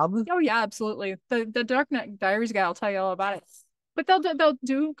job. Oh yeah, absolutely. The Darknet Diaries guy will tell you all about it. But they'll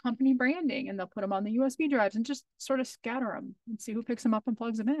do company branding and they'll put them on the USB drives and just sort of scatter them and see who picks them up and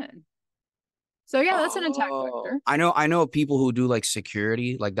plugs them in. So yeah, that's an attack vector. I know people who do like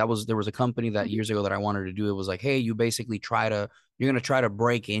security. Like there was a company that years ago that I wanted to do. It was like, hey, you basically you're gonna try to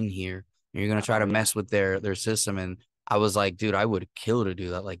break in here. And you're gonna try to mess with their system. And I was like, dude, I would kill to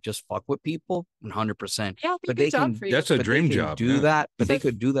do that. Like, just fuck with people, 100%. Yeah, but they can. That's a dream job. Do that, but they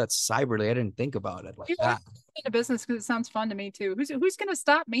could do that cyberly. I didn't think about it like that. Into business because it sounds fun to me too. Who's gonna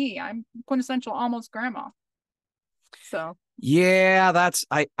stop me? I'm quintessential almost grandma. So yeah,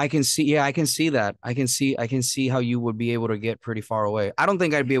 I can see. Yeah, I can see that. I can see how you would be able to get pretty far away. I don't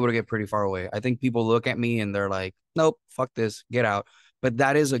think I'd be able to get pretty far away. I think people look at me and they're like, nope, fuck this, get out. But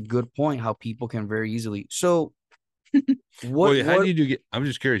that is a good point, how people can very easily. So how do you get? I'm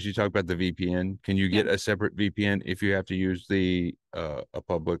just curious. You talk about the VPN. Can you get a separate VPN if you have to use a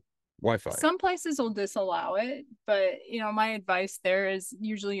public Wi-Fi? Some places will disallow it, but you know, my advice there is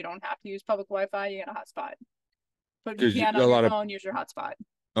usually you don't have to use public Wi-Fi. You get a hotspot. Put VPN on your phone, use your hotspot.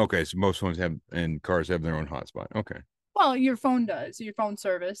 Okay, so most phones and cars have their own hotspot. Okay. Well, your phone does. Your phone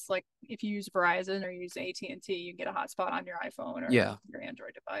service, like if you use Verizon or use AT&T, you get a hotspot on your iPhone or your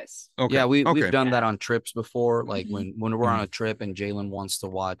Android device. Okay. Yeah, we've done that on trips before. Like when we're on a trip and Jalen wants to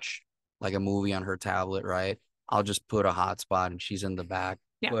watch like a movie on her tablet, right? I'll just put a hotspot and she's in the back,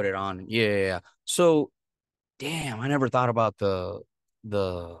 put it on. Yeah. So, damn, I never thought about the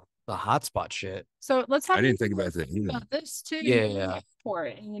hotspot shit. So let's have. I didn't think about that either. This too. Yeah.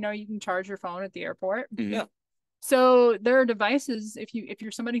 Airport, and you know you can charge your phone at the airport. Yeah. So there are devices. If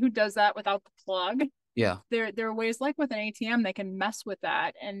you're somebody who does that without the plug, there are ways like with an ATM they can mess with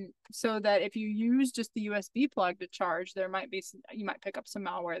that, and so that if you use just the USB plug to charge, you might pick up some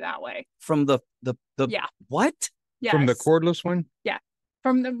malware that way. From the what? Yes. From the cordless one? Yeah.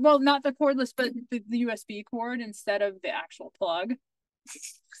 From not the cordless, but the USB cord instead of the actual plug.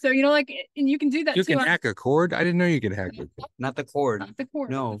 So you know, like, and you can do that. You can hack a cord. I didn't know you could hack it. Not the cord. Not the cord.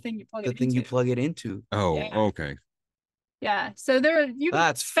 No, the thing you plug it into. Oh, okay. Yeah. So you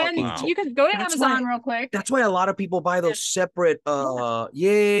can go to Amazon real quick. That's why a lot of people buy those separate. I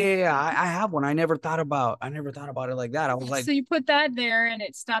have one. I never thought about it like that. I was like, so you put that there, and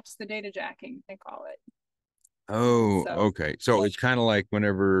it stops the data jacking. They call it. Oh, okay. So it's kind of like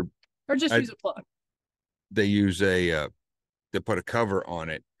whenever, or just use a plug. They use they put a cover on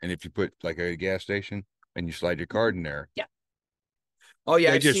it, and if you put like a gas station and you slide your card in there, oh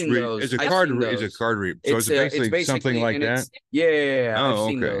yeah, I've seen those. It's a card read. So it's basically something like that. Yeah. I've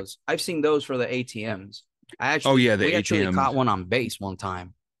seen those. I've seen those for the ATMs. We actually caught one on base one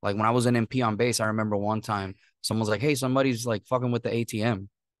time. Like when I was an MP on base, I remember one time someone was like, "Hey, somebody's like fucking with the ATM."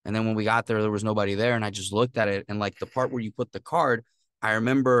 And then when we got there was nobody there, and I just looked at it, and like the part where you put the card, I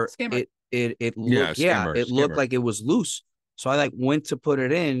remember it looked like it was loose. So I like went to put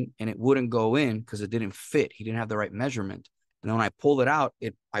it in and it wouldn't go in because it didn't fit. He didn't have the right measurement. And then when I pulled it out,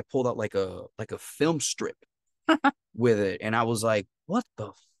 I pulled out like a film strip with it. And I was like, what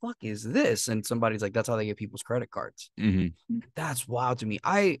the fuck is this? And somebody's like, that's how they get people's credit cards. Mm-hmm. That's wild to me.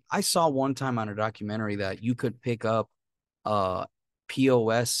 I saw one time on a documentary that you could pick up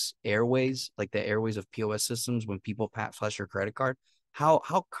POS airways, like the airways of POS systems when people flash your credit card.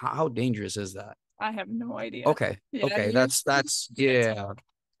 How dangerous is that? I have no idea. Okay. That's I'm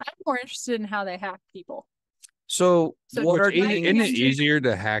more interested in how they hack people. So isn't it easier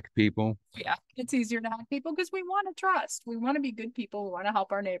to hack people? Yeah, it's easier to hack people because we want to trust. We want to be good people. We want to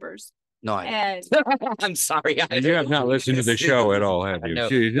help our neighbors. No, I'm sorry. You have not listened to the show at all, have you?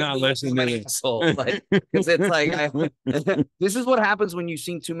 She's not listening to it. Because it's like, this is what happens when you've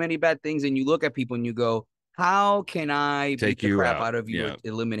seen too many bad things and you look at people and you go, how can I take the crap out of you,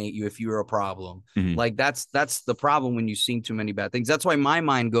 eliminate you if you're a problem? Mm-hmm. Like that's the problem when you've seen too many bad things. That's why my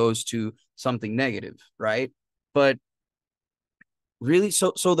mind goes to something negative, right? But Really?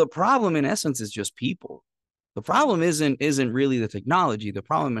 So the problem in essence is just people. The problem isn't really the technology. The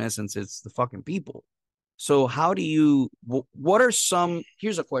problem in essence is the fucking people. So how do you, what are some,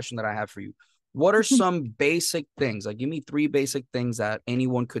 here's a question that I have for you. What are some basic things? Like, give me 3 basic things that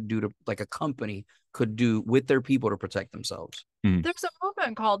anyone could do to, like a company could do with their people to protect themselves. There's a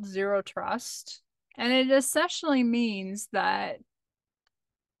movement called zero trust, and it essentially means that,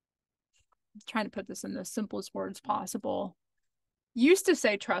 I'm trying to put this in the simplest words possible. Used to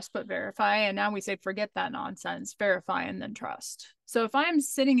say trust but verify, and now we say forget that nonsense, verify and then trust. So if I'm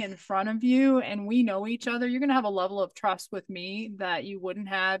sitting in front of you and we know each other, you're going to have a level of trust with me that you wouldn't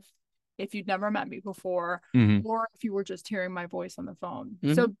have if you'd never met me before, or if you were just hearing my voice on the phone.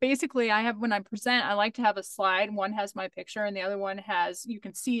 So basically when I present, I like to have a slide. One has my picture and the other one has, you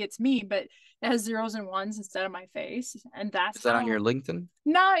can see it's me, but it has 0s and 1s instead of my face. And Is that on your LinkedIn?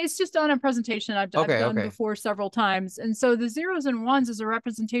 No, it's just on a presentation I've done before several times. And so the 0s and 1s is a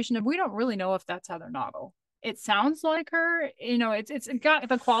representation of, we don't really know if that's Heather Nogglen. It sounds like her, it's got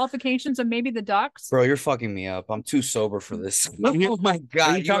the qualifications of maybe the ducks. Bro, you're fucking me up. I'm too sober for this. Oh my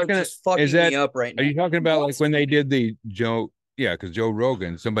God. You are just fucking me up right now. Are you talking about like when they did the Joe? Yeah, because Joe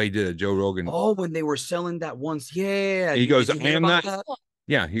Rogan, somebody did a Joe Rogan. Oh, when they were selling that once. Yeah. He goes, I am not.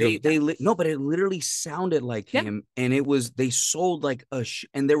 Yeah. No, but it literally sounded like him. And it was, they sold like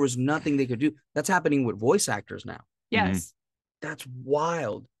and there was nothing they could do. That's happening with voice actors now. Yes. That's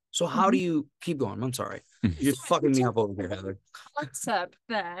wild. So how do you keep going? I'm sorry. You're fucking me up over here, Heather. Concept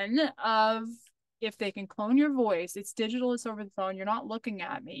then of, if they can clone your voice, it's digital, it's over the phone, you're not looking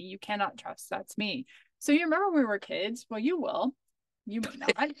at me, you cannot trust that's me. So you remember when we were kids? Well, you will. You may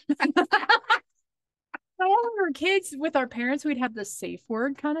not. When we were kids with our parents, we'd have the safe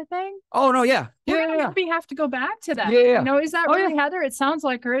word kind of thing. Oh, no, yeah. We have to go back to that. Yeah. Is that really Heather? It sounds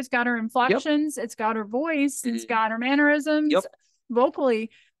like her. It's got her inflections. It's got her voice. It's got her mannerisms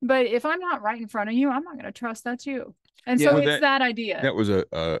vocally. But if I'm not right in front of you, I'm not going to trust that's you. And so it's that idea. That was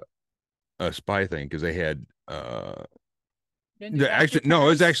a spy thing, because they had it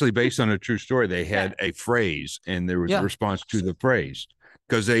was actually based on a true story. They had a phrase, and there was a response to the phrase,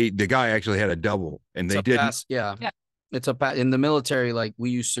 because the guy actually had a double, and they didn't. It's in the military, like we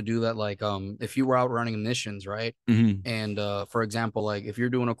used to do that, like if you were out running missions, right? And for example, like if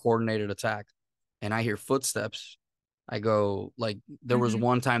you're doing a coordinated attack and I hear footsteps, I go, like, there was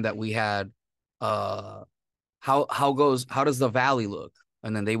one time that we had how does the valley look?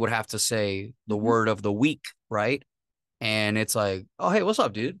 And then they would have to say the word of the week, right? And it's like, oh, hey, what's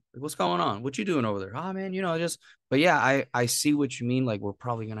up, dude? What's going on? What you doing over there? Oh, man, but yeah, I see what you mean. Like, we're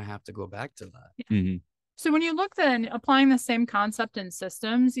probably going to have to go back to that. So when you look then, applying the same concept in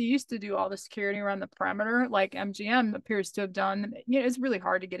systems, you used to do all the security around the perimeter, like MGM appears to have done. It's really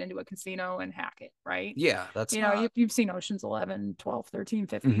hard to get into a casino and hack it, right? Yeah, that's you've seen Ocean's 11, 12, 13,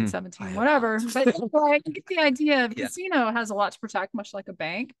 15, 17, whatever. But I get the idea of casino has a lot to protect, much like a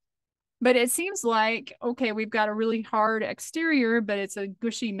bank. But it seems like, okay, we've got a really hard exterior, but it's a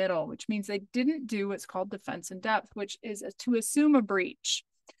gushy middle, which means they didn't do what's called defense in depth, which is to assume a breach.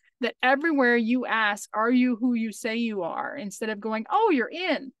 That everywhere you ask, are you who you say you are? Instead of going, oh, you're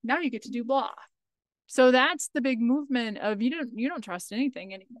in, now you get to do blah. So that's the big movement of you don't trust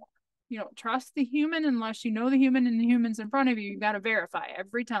anything anymore. You don't trust the human unless you know the human and the humans in front of you. You've got to verify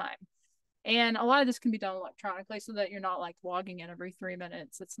every time. And a lot of this can be done electronically so that you're not like logging in every 3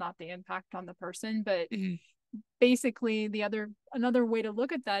 minutes. It's not the impact on the person, but basically another way to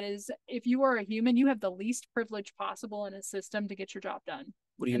look at that is, if you are a human, you have the least privilege possible in a system to get your job done.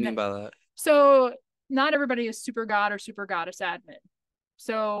 What do you mean by that? So not everybody is super god or super goddess admin.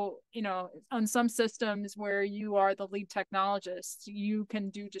 So, on some systems where you are the lead technologist, you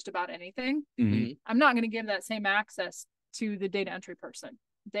can do just about anything. I'm not going to give that same access to the data entry person.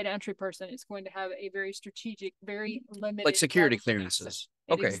 Data entry person is going to have a very strategic, very limited, like security clearances.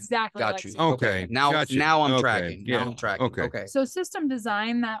 Okay, exactly. Got you. Okay, now I'm tracking. Yeah. Now I'm tracking. Okay. So system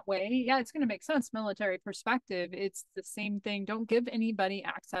design that way, it's going to make sense. Military perspective, it's the same thing. Don't give anybody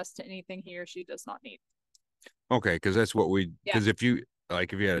access to anything he or she does not need. Okay, because that's what because if you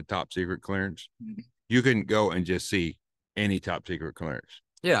had a top secret clearance, you couldn't go and just see any top secret clearance.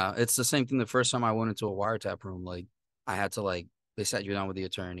 Yeah, it's the same thing. The first time I went into a wiretap room, like I had to they sat you down with the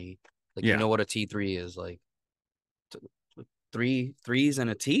attorney. Like, you know what a T3 is, like 3 3s and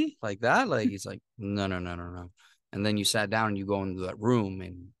a T, like that. Like, he's like, no. And then you sat down and you go into that room,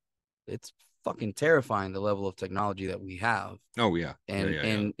 and it's fucking terrifying, the level of technology that we have. Oh yeah.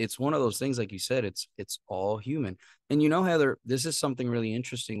 And it's one of those things, like you said, it's all human. And Heather, this is something really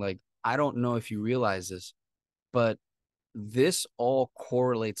interesting. Like, I don't know if you realize this, but this all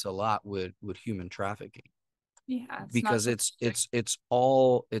correlates a lot with human trafficking. Yeah, because it's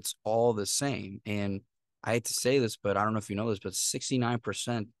all the same. And I hate to say this, but I don't know if you know this, but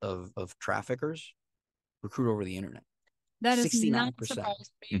 69% of traffickers recruit over the internet. That is not 69%. surprising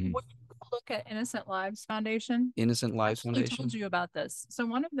me. Mhm. When you look at Innocent Lives Foundation, Innocent I Lives actually Foundation. told you about this. So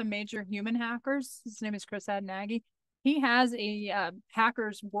one of the major human hackers, his name is Chris Adnagi, he has a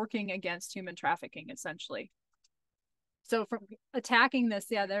hackers working against human trafficking, essentially. So from attacking this,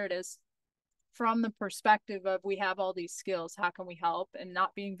 yeah, there it is. From the perspective of we have all these skills, how can we help? And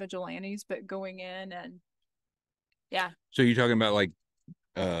not being vigilantes, but going in and yeah. So you're talking about like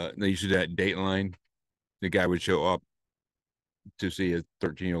they used to do that Dateline. The guy would show up to see a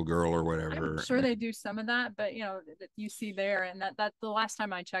 13-year-old girl or whatever. I'm sure they do some of that, but you know, that you see there, and that the last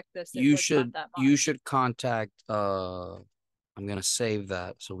time I checked this, it You was not should that much. you should contact I'm gonna save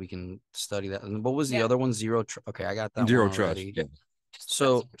that so we can study that. And what was the other one? Okay, I got that Zero one Trust. already. Yeah.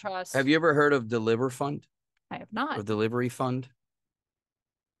 So Trust. have you ever heard of Deliver Fund I have not. or Delivery Fund?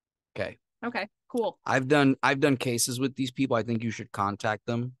 Okay. Okay, cool. I've done cases with these people. I think you should contact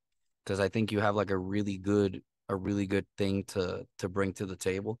them because I think you have like a really good thing to bring to the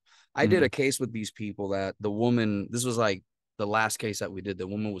table. I did a case with these people that the woman, this was like the last case that we did. The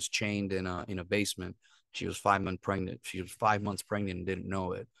woman was chained in a basement. She was 5 months pregnant. She was 5 months pregnant and didn't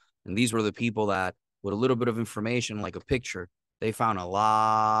know it. And these were the people that, with a little bit of information, like a picture, they found a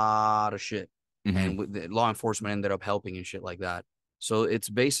lot of shit. And with the law enforcement ended up helping and shit like that. So it's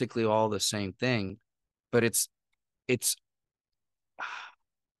basically all the same thing, but it's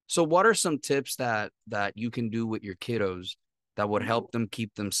so what are some tips that you can do with your kiddos that would help them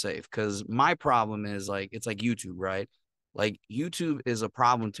keep them safe? Because my problem is like it's like YouTube, right? Like YouTube is a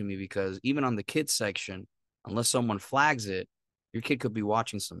problem to me because even on the kids section, unless someone flags it, your kid could be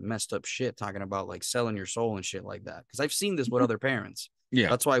watching some messed up shit talking about like selling your soul and shit like that. Because I've seen this with other parents. Yeah.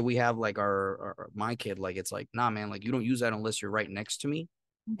 That's why we have like my kid, like it's like, nah, man, like you don't use that unless you're right next to me.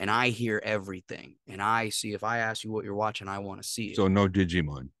 And I hear everything. And I see if I ask you what you're watching, I want to see it. So no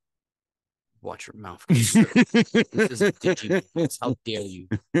Digimon. Watch your mouth. This is Digimon. How dare you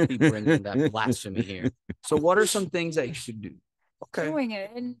be bringing that blasphemy here? So what are some things that you should do? Okay. Doing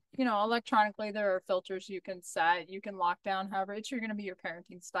it, and you know, electronically there are filters you can set, you can lock down. However, it's going to be your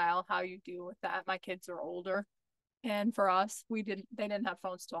parenting style, how you deal with that. My kids are older, and for us, they didn't have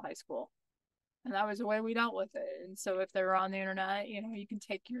phones till high school, and that was the way we dealt with it. And so if they were on the internet, you know, you can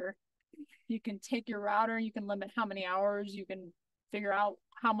take your router, you can limit how many hours, you can figure out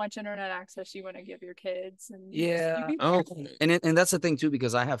how much internet access you want to give your kids. And yeah, and that's the thing too,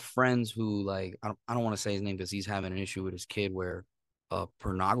 because I have friends who like I don't want to say his name because he's having an issue with his kid where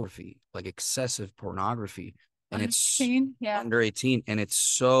pornography, like excessive pornography, and it's 18, yeah, under 18, and it's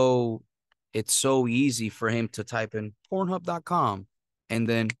so easy for him to type in pornhub.com and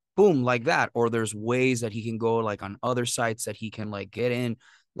then boom, like that. Or there's ways that he can go like on other sites that he can like get in.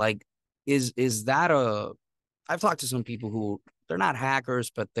 Like is that I've talked to some people who they're not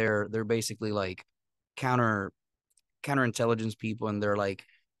hackers, but they're basically like counterintelligence people, and they're like,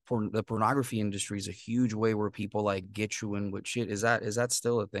 for the pornography industry is a huge way where people like get you in with shit. Is that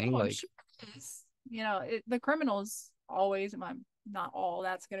still a thing? Like, sure you know, the criminals always, not all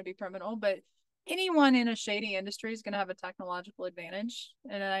that's going to be criminal, but anyone in a shady industry is going to have a technological advantage.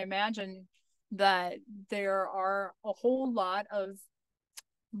 And I imagine that there are a whole lot of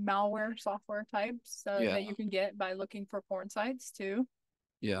malware software types that you can get by looking for porn sites too.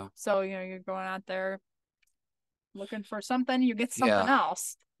 Yeah. So, you know, you're going out there looking for something, you get something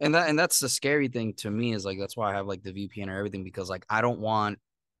else. And that's the scary thing to me, is like that's why I have like the VPN or everything, because like I don't want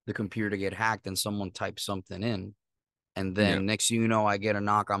the computer to get hacked and someone types something in, and then next thing you know, I get a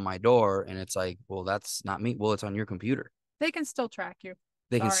knock on my door and it's like, well, that's not me. Well, it's on your computer. They can still track you.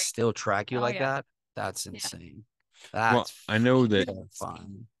 They can still track you like that. That's insane. That's I know that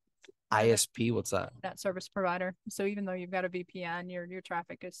fine. ISP, what's that? That service provider. So even though you've got a VPN, your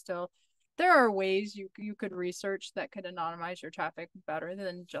traffic is still. There are ways you could research that could anonymize your traffic better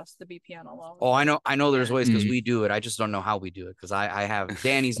than just the VPN alone. Oh, I know there's ways, because we do it. I just don't know how we do it, because I have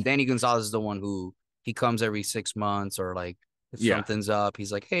Danny Gonzalez is the one who he comes every 6 months, or like if something's up,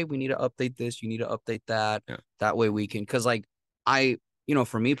 he's like, hey, we need to update this, you need to update that. That way we can, because like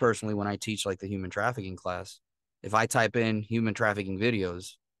for me personally, when I teach like the human trafficking class, if I type in human trafficking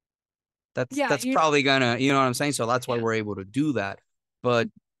videos, that's probably gonna, you know what I'm saying? So that's why we're able to do that. But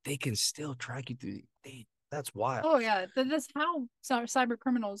they can still track you through. That's wild. Oh yeah, that's how cyber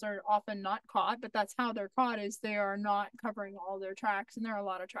criminals are often not caught, but that's how they're caught, is they are not covering all their tracks, and there are a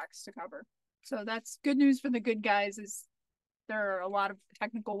lot of tracks to cover. So that's good news for the good guys, is there are a lot of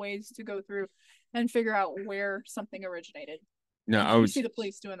technical ways to go through and figure out where something originated. No, And you see the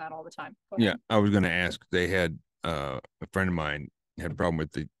police doing that all the time. Yeah, I was going to ask. They had a friend of mine had a problem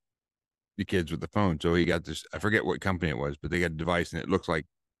with the kids with the phone, so he got this. I forget what company it was, but they got a device and it looks like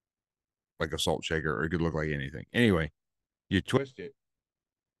a salt shaker, or it could look like anything. Anyway, you twist it,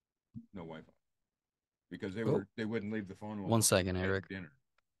 no Wi-Fi, because they wouldn't leave the phone alone. 1 second, at Eric. Dinner.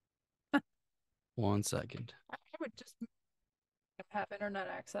 1 second. I would just have internet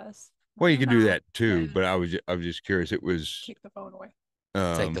access. Well, you could do No. that too, Yeah. but I was just curious. It was Keep the phone away.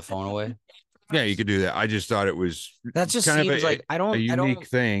 Take the phone away. Yeah, you could do that. I just thought it was That just kind seems of like a unique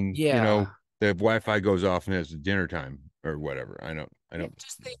thing. Yeah. You know, the Wi-Fi goes off and it's dinner time or whatever. I don't.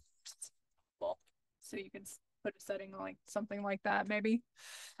 Just think, so you could put a setting like something like that, maybe.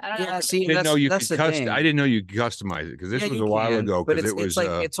 I don't know. Yeah, see, Didn't know you that's could the thing. I didn't know you could customize it because this Yeah, was you a while can, ago. but Because it's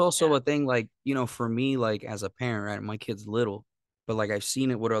like it's also a thing. Like, you know, for me, like as a parent, right? My kid's little, but like I've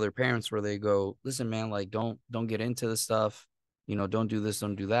seen it with other parents where they go, "Listen, man, like don't get into this stuff. You know, don't do this,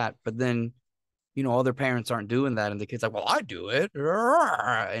 don't do that." But then, you know, other parents aren't doing that, and the kid's like, "Well, I do it,"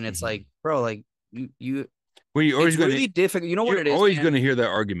 and it's like, bro, like you. Well, you're always It's going really difficult. You know what it is? Always man? going to hear that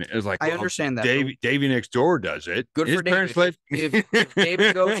argument. It's like, I understand that. Davey next door does it. Good His for parents David. live. If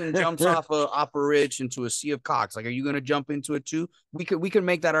David goes and jumps off a Opera Ridge into a sea of cocks, like, are you going to jump into it too? We could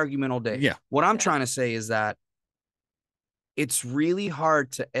make that argument all day. Yeah. What I'm trying to say is that it's really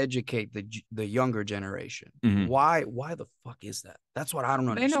hard to educate the younger generation. Mhm. Why the fuck is that? That's what I don't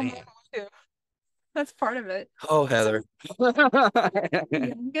understand. They know what to do. That's part of it. Oh, Heather.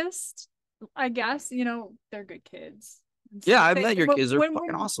 Youngest, I guess, you know, they're good kids. Yeah, I met your kids. They're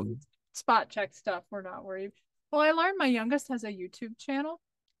fucking awesome. Spot check stuff, we're not worried. Well, I learned my youngest has a YouTube channel,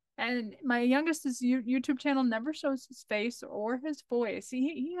 and my youngest's YouTube channel never shows his face or his voice.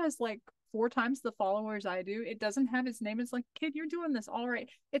 He has like 4 times the followers I do. It doesn't have his name. It's like, kid, you're doing this all right.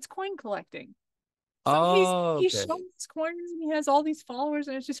 It's coin collecting. So he's showing his coins and he has all these followers,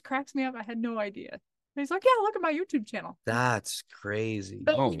 and it just cracks me up. I had no idea. And he's like, yeah, look at my YouTube channel. That's crazy.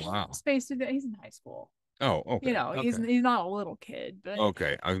 But Oh, wow. Space today, he's in high school. Oh, okay. You know, Okay. he's not a little kid, but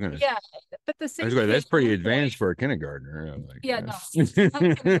Okay, I was gonna. yeah, but the same. That's pretty advanced for a kindergartner. I'm like, Yeah,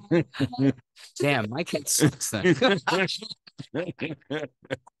 no. Damn, my kid sucks then.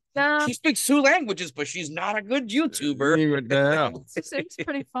 No, She speaks 2 languages, but she's not a good YouTuber. What the hell? it's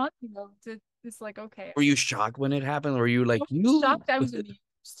pretty fun, you know. It's like, okay. Were you shocked when it happened? Or were you like, I was shocked? I was amused,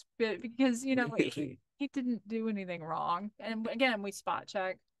 but because you know he didn't do anything wrong, and again we spot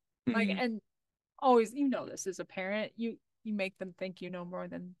check, like, and always, you know, this as a parent, you make them think you know more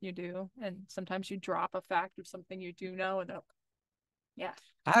than you do, and sometimes you drop a fact of something you do know, and yeah.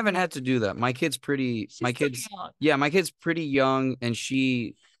 I haven't had to do that. My kid's pretty. My kid's pretty young, and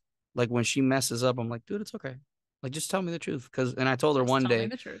she, like, when she messes up, I'm like, dude, it's okay. Like, just tell me the truth. And I told her one day.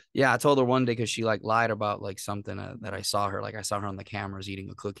 Yeah, I told her one day because she like lied about like something that I saw her. Like, I saw her on the cameras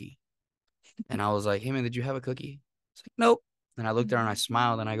eating a cookie, and I was like, hey man, did you have a cookie? It's like, nope. And I looked at her and I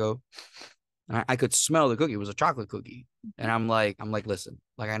smiled and I go, and I could smell the cookie. It was a chocolate cookie, and I'm like, listen,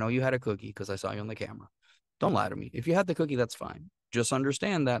 like, I know you had a cookie because I saw you on the camera. Don't lie to me. If you had the cookie, that's fine. Just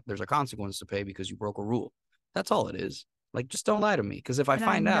understand that there's a consequence to pay because you broke a rule. That's all it is. Like, just don't lie to me. Because if I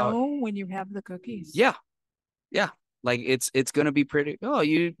find out when you have the cookies. Yeah. Like, it's gonna be pretty. Oh,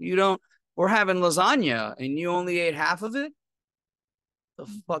 you don't. We're having lasagna and you only ate half of it. The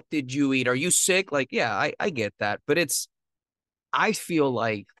fuck did you eat? Are you sick? Like, yeah, I get that, but I feel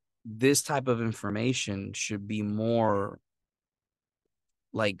like this type of information should be more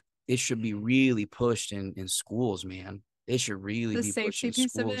like, it should be really pushed in schools, man. It should really be pushed in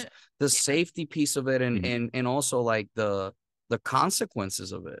schools. The safety piece of it, and also like the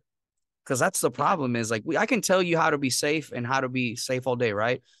consequences of it. Because that's the problem is, like, I can tell you how to be safe and how to be safe all day,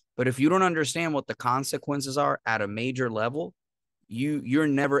 right? But if you don't understand what the consequences are at a major level, you're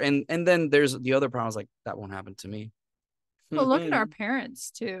never. And then there's the other problems, like, that won't happen to me. Well, look at our parents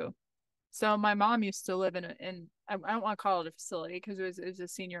too. So my mom used to live in I don't want to call it a facility because it was a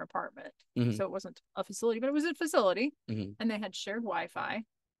senior apartment. So it wasn't a facility, but it was a facility, and they had shared Wi-Fi.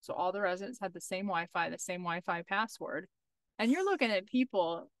 So all the residents had the same Wi-Fi password. And you're looking at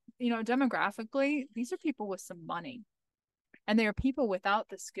people, you know, demographically, these are people with some money. And they are people without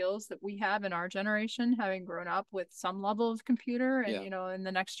the skills that we have in our generation, having grown up with some level of computer. And, you know, and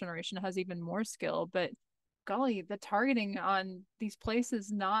the next generation has even more skill. But golly, the targeting on these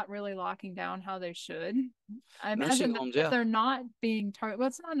places not really locking down how they should. I imagine that they're not being targeted. Well,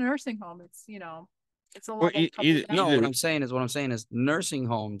 it's not a nursing home. It's, you know, it's a level. No, what I'm saying is nursing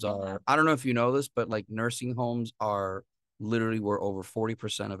homes are, I don't know if you know this, but like nursing homes are literally where over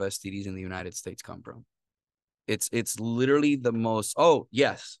 40% of STDs in the United States come from. It's literally the most. Oh,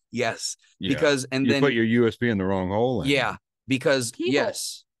 yes. Yeah. Because, and you then put your USB in the wrong hole. Yeah. because People.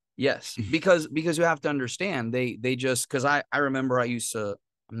 yes, because you have to understand they just, because I remember I used to,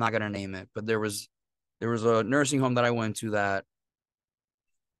 I'm not gonna name it, but there was a nursing home that I went to that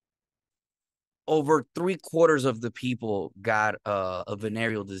over 3/4 of the people got a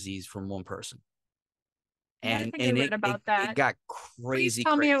venereal disease from one person. I think I read about that. It got Please crazy.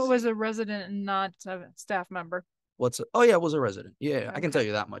 tell me it was a resident and not a staff member. Oh yeah, it was a resident. Yeah, I can tell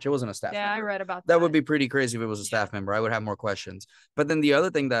you that much. It wasn't a staff member. Yeah, I read about that. That would be pretty crazy if it was a staff member. I would have more questions. But then the other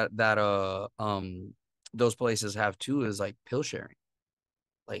thing that those places have too is like pill sharing.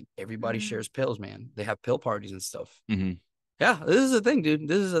 Like everybody shares pills, man. They have pill parties and stuff. Yeah, this is the thing, dude.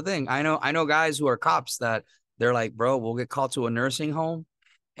 This is the thing. I know guys who are cops that they're like, bro, we'll get called to a nursing home,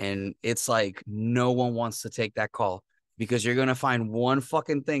 and it's like no one wants to take that call because you're gonna find one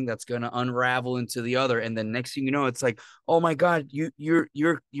fucking thing that's gonna unravel into the other, and then next thing you know, it's like, oh my god, you're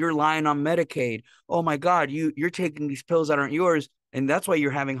lying on Medicaid. Oh my god, you're taking these pills that aren't yours, and that's why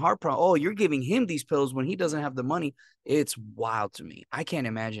you're having heart problems. Oh, you're giving him these pills when he doesn't have the money. It's wild to me. I can't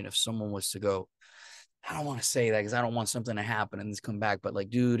imagine if someone was to go. I don't want to say that because I don't want something to happen and this come back. But like,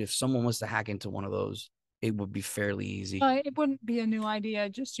 dude, if someone was to hack into one of those, it would be fairly easy. It wouldn't be a new idea,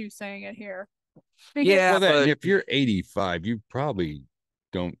 just you saying it here. Because, yeah, but if you're 85, you probably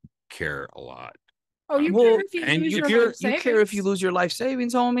don't care a lot. Oh, you care if you lose your life savings. You care if you lose your life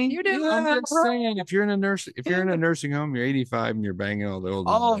savings, homie. You do. Yeah, I'm just saying, if you're in a nursing home, you're 85 and you're banging all the old.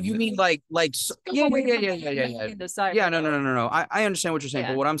 Oh, you mean like yeah. Yeah, no. I understand what you're saying,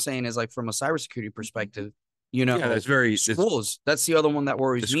 but what I'm saying is like from a cybersecurity perspective, you know, that's very schools. That's the other one that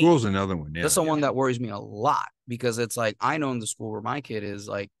worries me. School's another one. Yeah, that's the one that worries me a lot because it's like I know in the school where my kid is,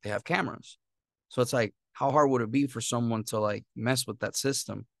 like they have cameras, so it's like how hard would it be for someone to like mess with that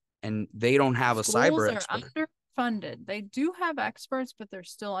system? And they don't have a cyber expert. Schools are underfunded. They do have experts, but they're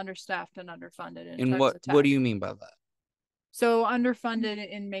still understaffed and underfunded. And what do you mean by that? So underfunded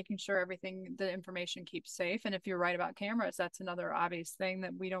in making sure the information keeps safe. And if you're right about cameras, that's another obvious thing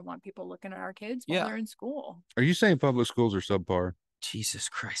that we don't want people looking at our kids while they're in school. Are you saying public schools are subpar? Jesus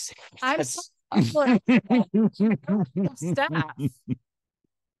Christ. I'm staff.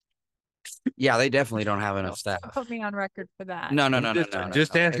 Yeah, they definitely don't have enough staff. Put me on record for that. No.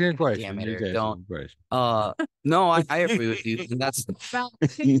 Just asking a question. No, I agree with you. And that's about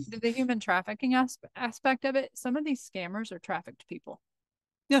the human trafficking aspect of it. Some of these scammers are trafficked people.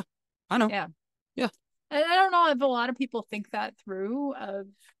 Yeah, I know. Yeah. And I don't know if a lot of people think that through.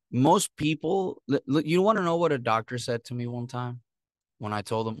 Most people, you want to know what a doctor said to me one time when I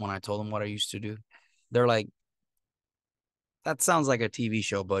told them what I used to do? They're like, that sounds like a TV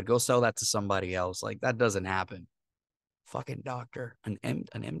show, bud. Go sell that to somebody else. Like that doesn't happen. Fucking doctor, an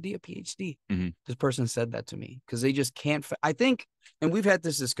MD, a PhD. This person said that to me because they just can't. I think, and we've had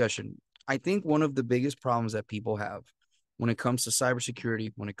this discussion. I think one of the biggest problems that people have when it comes to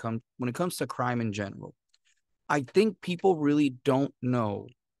cybersecurity, when it comes to crime in general, I think people really don't know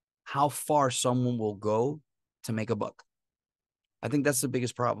how far someone will go to make a buck. I think that's the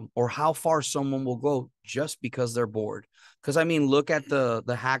biggest problem, or how far someone will go just because they're bored. Because I mean, look at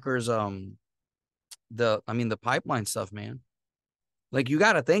the hackers, the pipeline stuff, man. Like you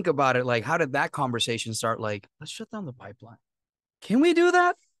got to think about it. Like, how did that conversation start? Like, let's shut down the pipeline. Can we do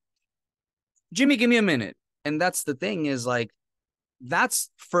that? Jimmy, give me a minute. And that's the thing is like,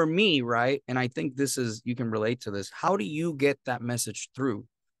 that's for me, right? And I think you can relate to this. How do you get that message through?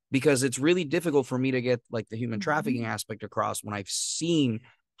 Because it's really difficult for me to get like the human trafficking aspect across when I've seen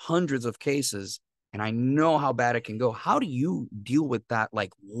hundreds of cases and I know how bad it can go. How do you deal with that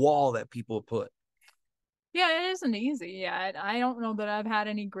like wall that people put? Yeah, it isn't easy yet. I don't know that I've had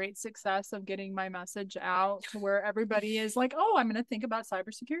any great success of getting my message out to where everybody is like, oh, I'm going to think about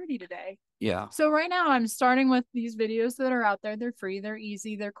cybersecurity today. Yeah. So right now I'm starting with these videos that are out there. They're free, they're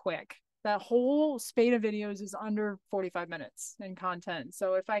easy, they're quick. That whole spate of videos is under 45 minutes in content.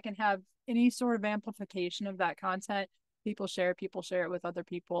 So if I can have any sort of amplification of that content, people share it with other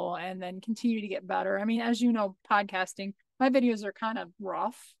people and then continue to get better. I mean, as you know, podcasting, my videos are kind of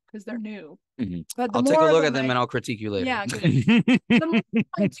rough because they're new. But I'll take a look at them and I'll critique you later. Yeah. The more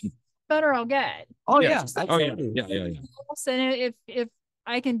better I'll get. Oh yeah. Yeah. And if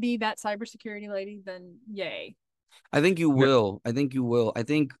I can be that cybersecurity lady, then yay. I think you will. I think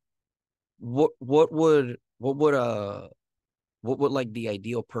what would like the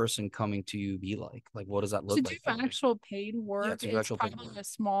ideal person coming to you be like? Like, what does that look like? To do actual paid work, it's probably a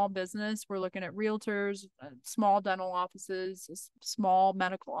small business. We're looking at realtors, small dental offices, small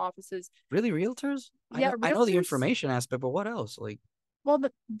medical offices. Really, realtors? Yeah, I know the information aspect, but what else? Like, well,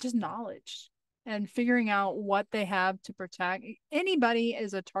 just knowledge. and figuring out what they have to protect. Anybody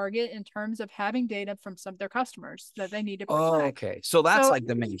is a target in terms of having data from some of their customers that they need to protect. Oh, okay. So that's like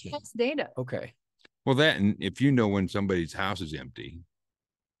the main thing. That's data. Okay. Well, that, and if you know when somebody's house is empty.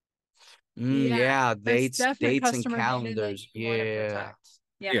 Yeah, dates and customer data that calendars. you wanna Yeah. protect.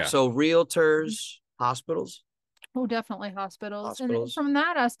 Yeah. So realtors, hospitals. Oh, definitely hospitals. And Hospitals. from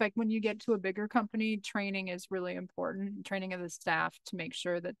that aspect, when you get to a bigger company, training is really important. Training of the staff to make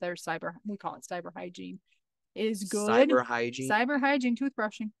sure that their we call it cyber hygiene, is good. Cyber hygiene. Cyber hygiene,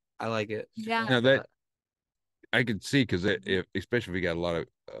 toothbrushing. I like it. Yeah. Now that I could see, because especially if we got a lot of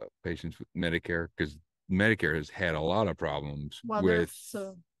patients with Medicare, because Medicare has had a lot of problems with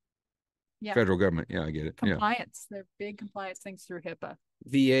federal government. Yeah, I get it. Compliance. They're big compliance things through HIPAA.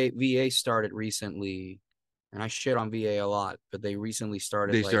 VA started recently, and I shit on VA a lot, but they recently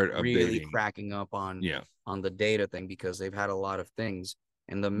started really cracking up on the data thing, because they've had a lot of things.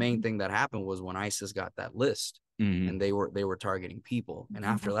 And the main thing that happened was when ISIS got that list, and they were targeting people. And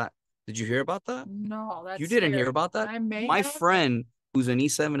after that, did you hear about that? No, you didn't hear about that. My friend, who's an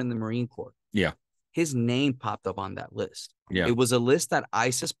E7 in the Marine Corps, his name popped up on that list. It was a list that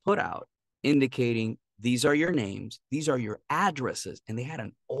ISIS put out indicating these are your names, these are your addresses, and they had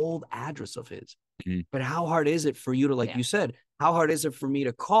an old address of his. But how hard is it for you to, like you said, how hard is it for me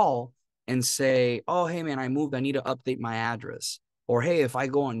to call and say, oh, hey man, I moved, I need to update my address? Or hey, if I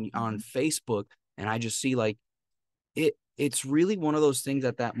go on Facebook and I just see like it's really one of those things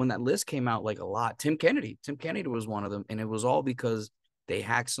that when that list came out, like a lot. Tim Kennedy was one of them, and it was all because they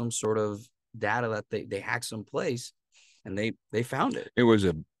hacked some sort of data that they hacked some place, and they found it.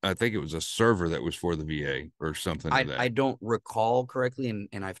 I think it was a server that was for the VA or something like that. I don't recall correctly,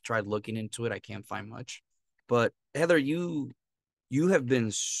 and I've tried looking into it. I can't find much. But Heather, you have been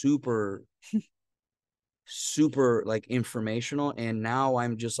super like informational, and now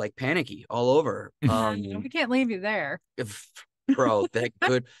I'm just like panicky all over. We can't leave you there. Bro, that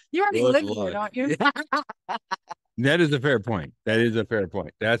good. You already live here, don't you? That is a fair point.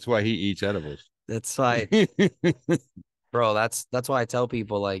 That's why he eats edibles. That's why. Bro, that's why I tell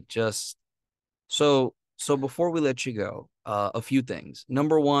people, like, just so before we let you go, a few things.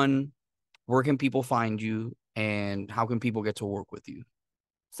 Number one, where can people find you, and how can people get to work with you?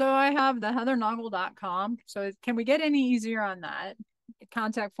 So I have the heathernoggle.com. So can we get any easier on that?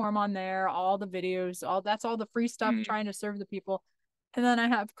 Contact form on there, all the videos, that's all the free stuff trying to serve the people. And then I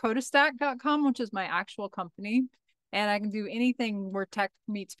have codastack.com, which is my actual company. And I can do anything where tech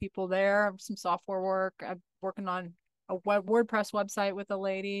meets people there. Some software work. I'm working on a WordPress website with a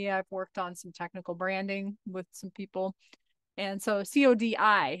lady. I've worked on some technical branding with some people. And so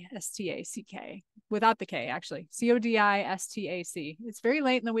CODISTACK, without the K, actually. CODISTAC. It's very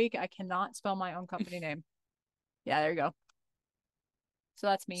late in the week. I cannot spell my own company name. Yeah, there you go. So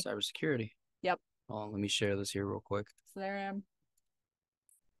that's me. Cybersecurity. Yep. Oh, let me share this here real quick. So there I am.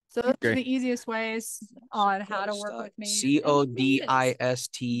 So those are the easiest ways on how to work with me.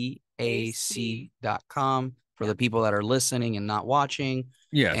 CODISTAC.com for the people that are listening and not watching.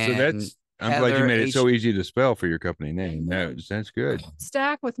 Yeah, and so I'm glad you made it so easy to spell for your company name. That's good.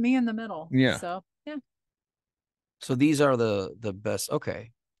 Stack with me in the middle. Yeah. So yeah. So these are the best.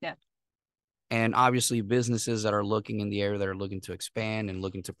 Okay. Yeah. And obviously businesses that are looking in the area, that are looking to expand and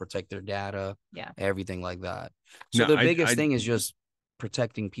looking to protect their data. Yeah. Everything like that. So the biggest thing is just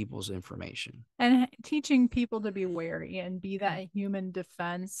protecting people's information and teaching people to be wary and be that human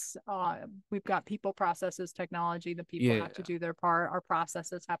defense. We've got people, processes, technology. The people have to do their part. Our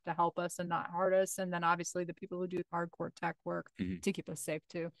processes have to help us and not hurt us. And then obviously the people who do hardcore tech work to keep us safe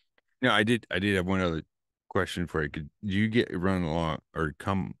too. No, I did have one other question for you. Do you run along or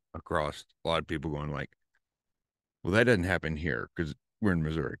come across a lot of people going like, well, that doesn't happen here because we're in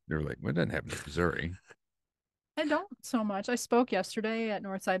Missouri? They're like, well, it doesn't happen in Missouri. I don't so much. I spoke yesterday at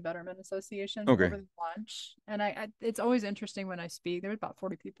Northside Betterment Association over lunch, and it's always interesting when I speak. There was about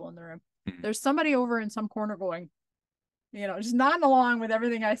 40 people in the room. There's somebody over in some corner going, just nodding along with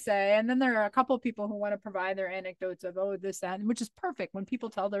everything I say. And then there are a couple of people who want to provide their anecdotes of, oh, this, that, which is perfect. When people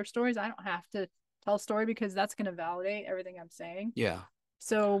tell their stories, I don't have to tell a story because that's going to validate everything I'm saying. Yeah.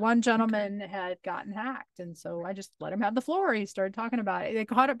 So one gentleman had gotten hacked, and so I just let him have the floor. He started talking about it. They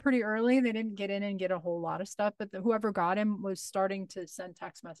caught it pretty early. They didn't get in and get a whole lot of stuff, but whoever got him was starting to send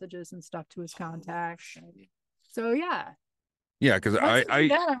text messages and stuff to his contacts. So yeah. Yeah, because I'm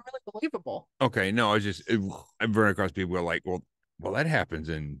really believable. Okay, no, I've run across people who are like, well, that happens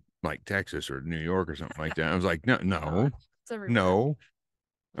in like Texas or New York or something like that. I was like, no.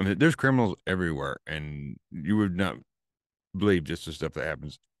 I mean, there's criminals everywhere, and you would not believe just the stuff that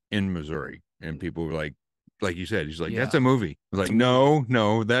happens in Missouri. And people were like you said, he's like, that's a movie. I was like,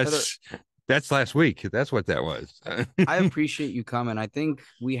 no, that's That's last week. That's what that was. I appreciate you coming. I think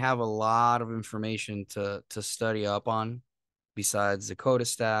we have a lot of information to study up on besides the Coda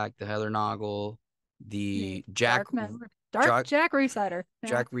Stack, the Heather Noggle, the Jack Jack Resider.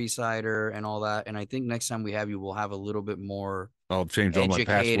 Jack Resider and all that. And I think next time we have you, we'll have a little bit more I'll change all my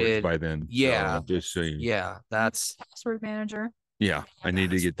passwords by then. Yeah. So just so that's password manager. Yeah. I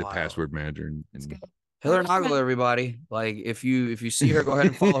need to get the wild. password manager and Heather Nogglen, everybody. Like if you see her, go ahead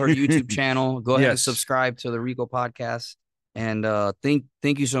and follow her YouTube channel. Go ahead and subscribe to the Rico podcast. And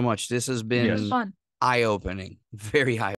thank you so much. This has been fun. Eye-opening. Very eye